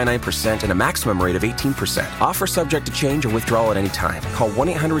 2.99% and a maximum rate of 18%. Offer subject to change or withdrawal at any time. Call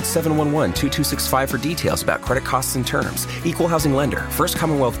 1-800-711-2265 for details about credit costs and terms. Equal housing lender. First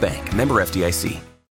Commonwealth Bank. Member FDIC.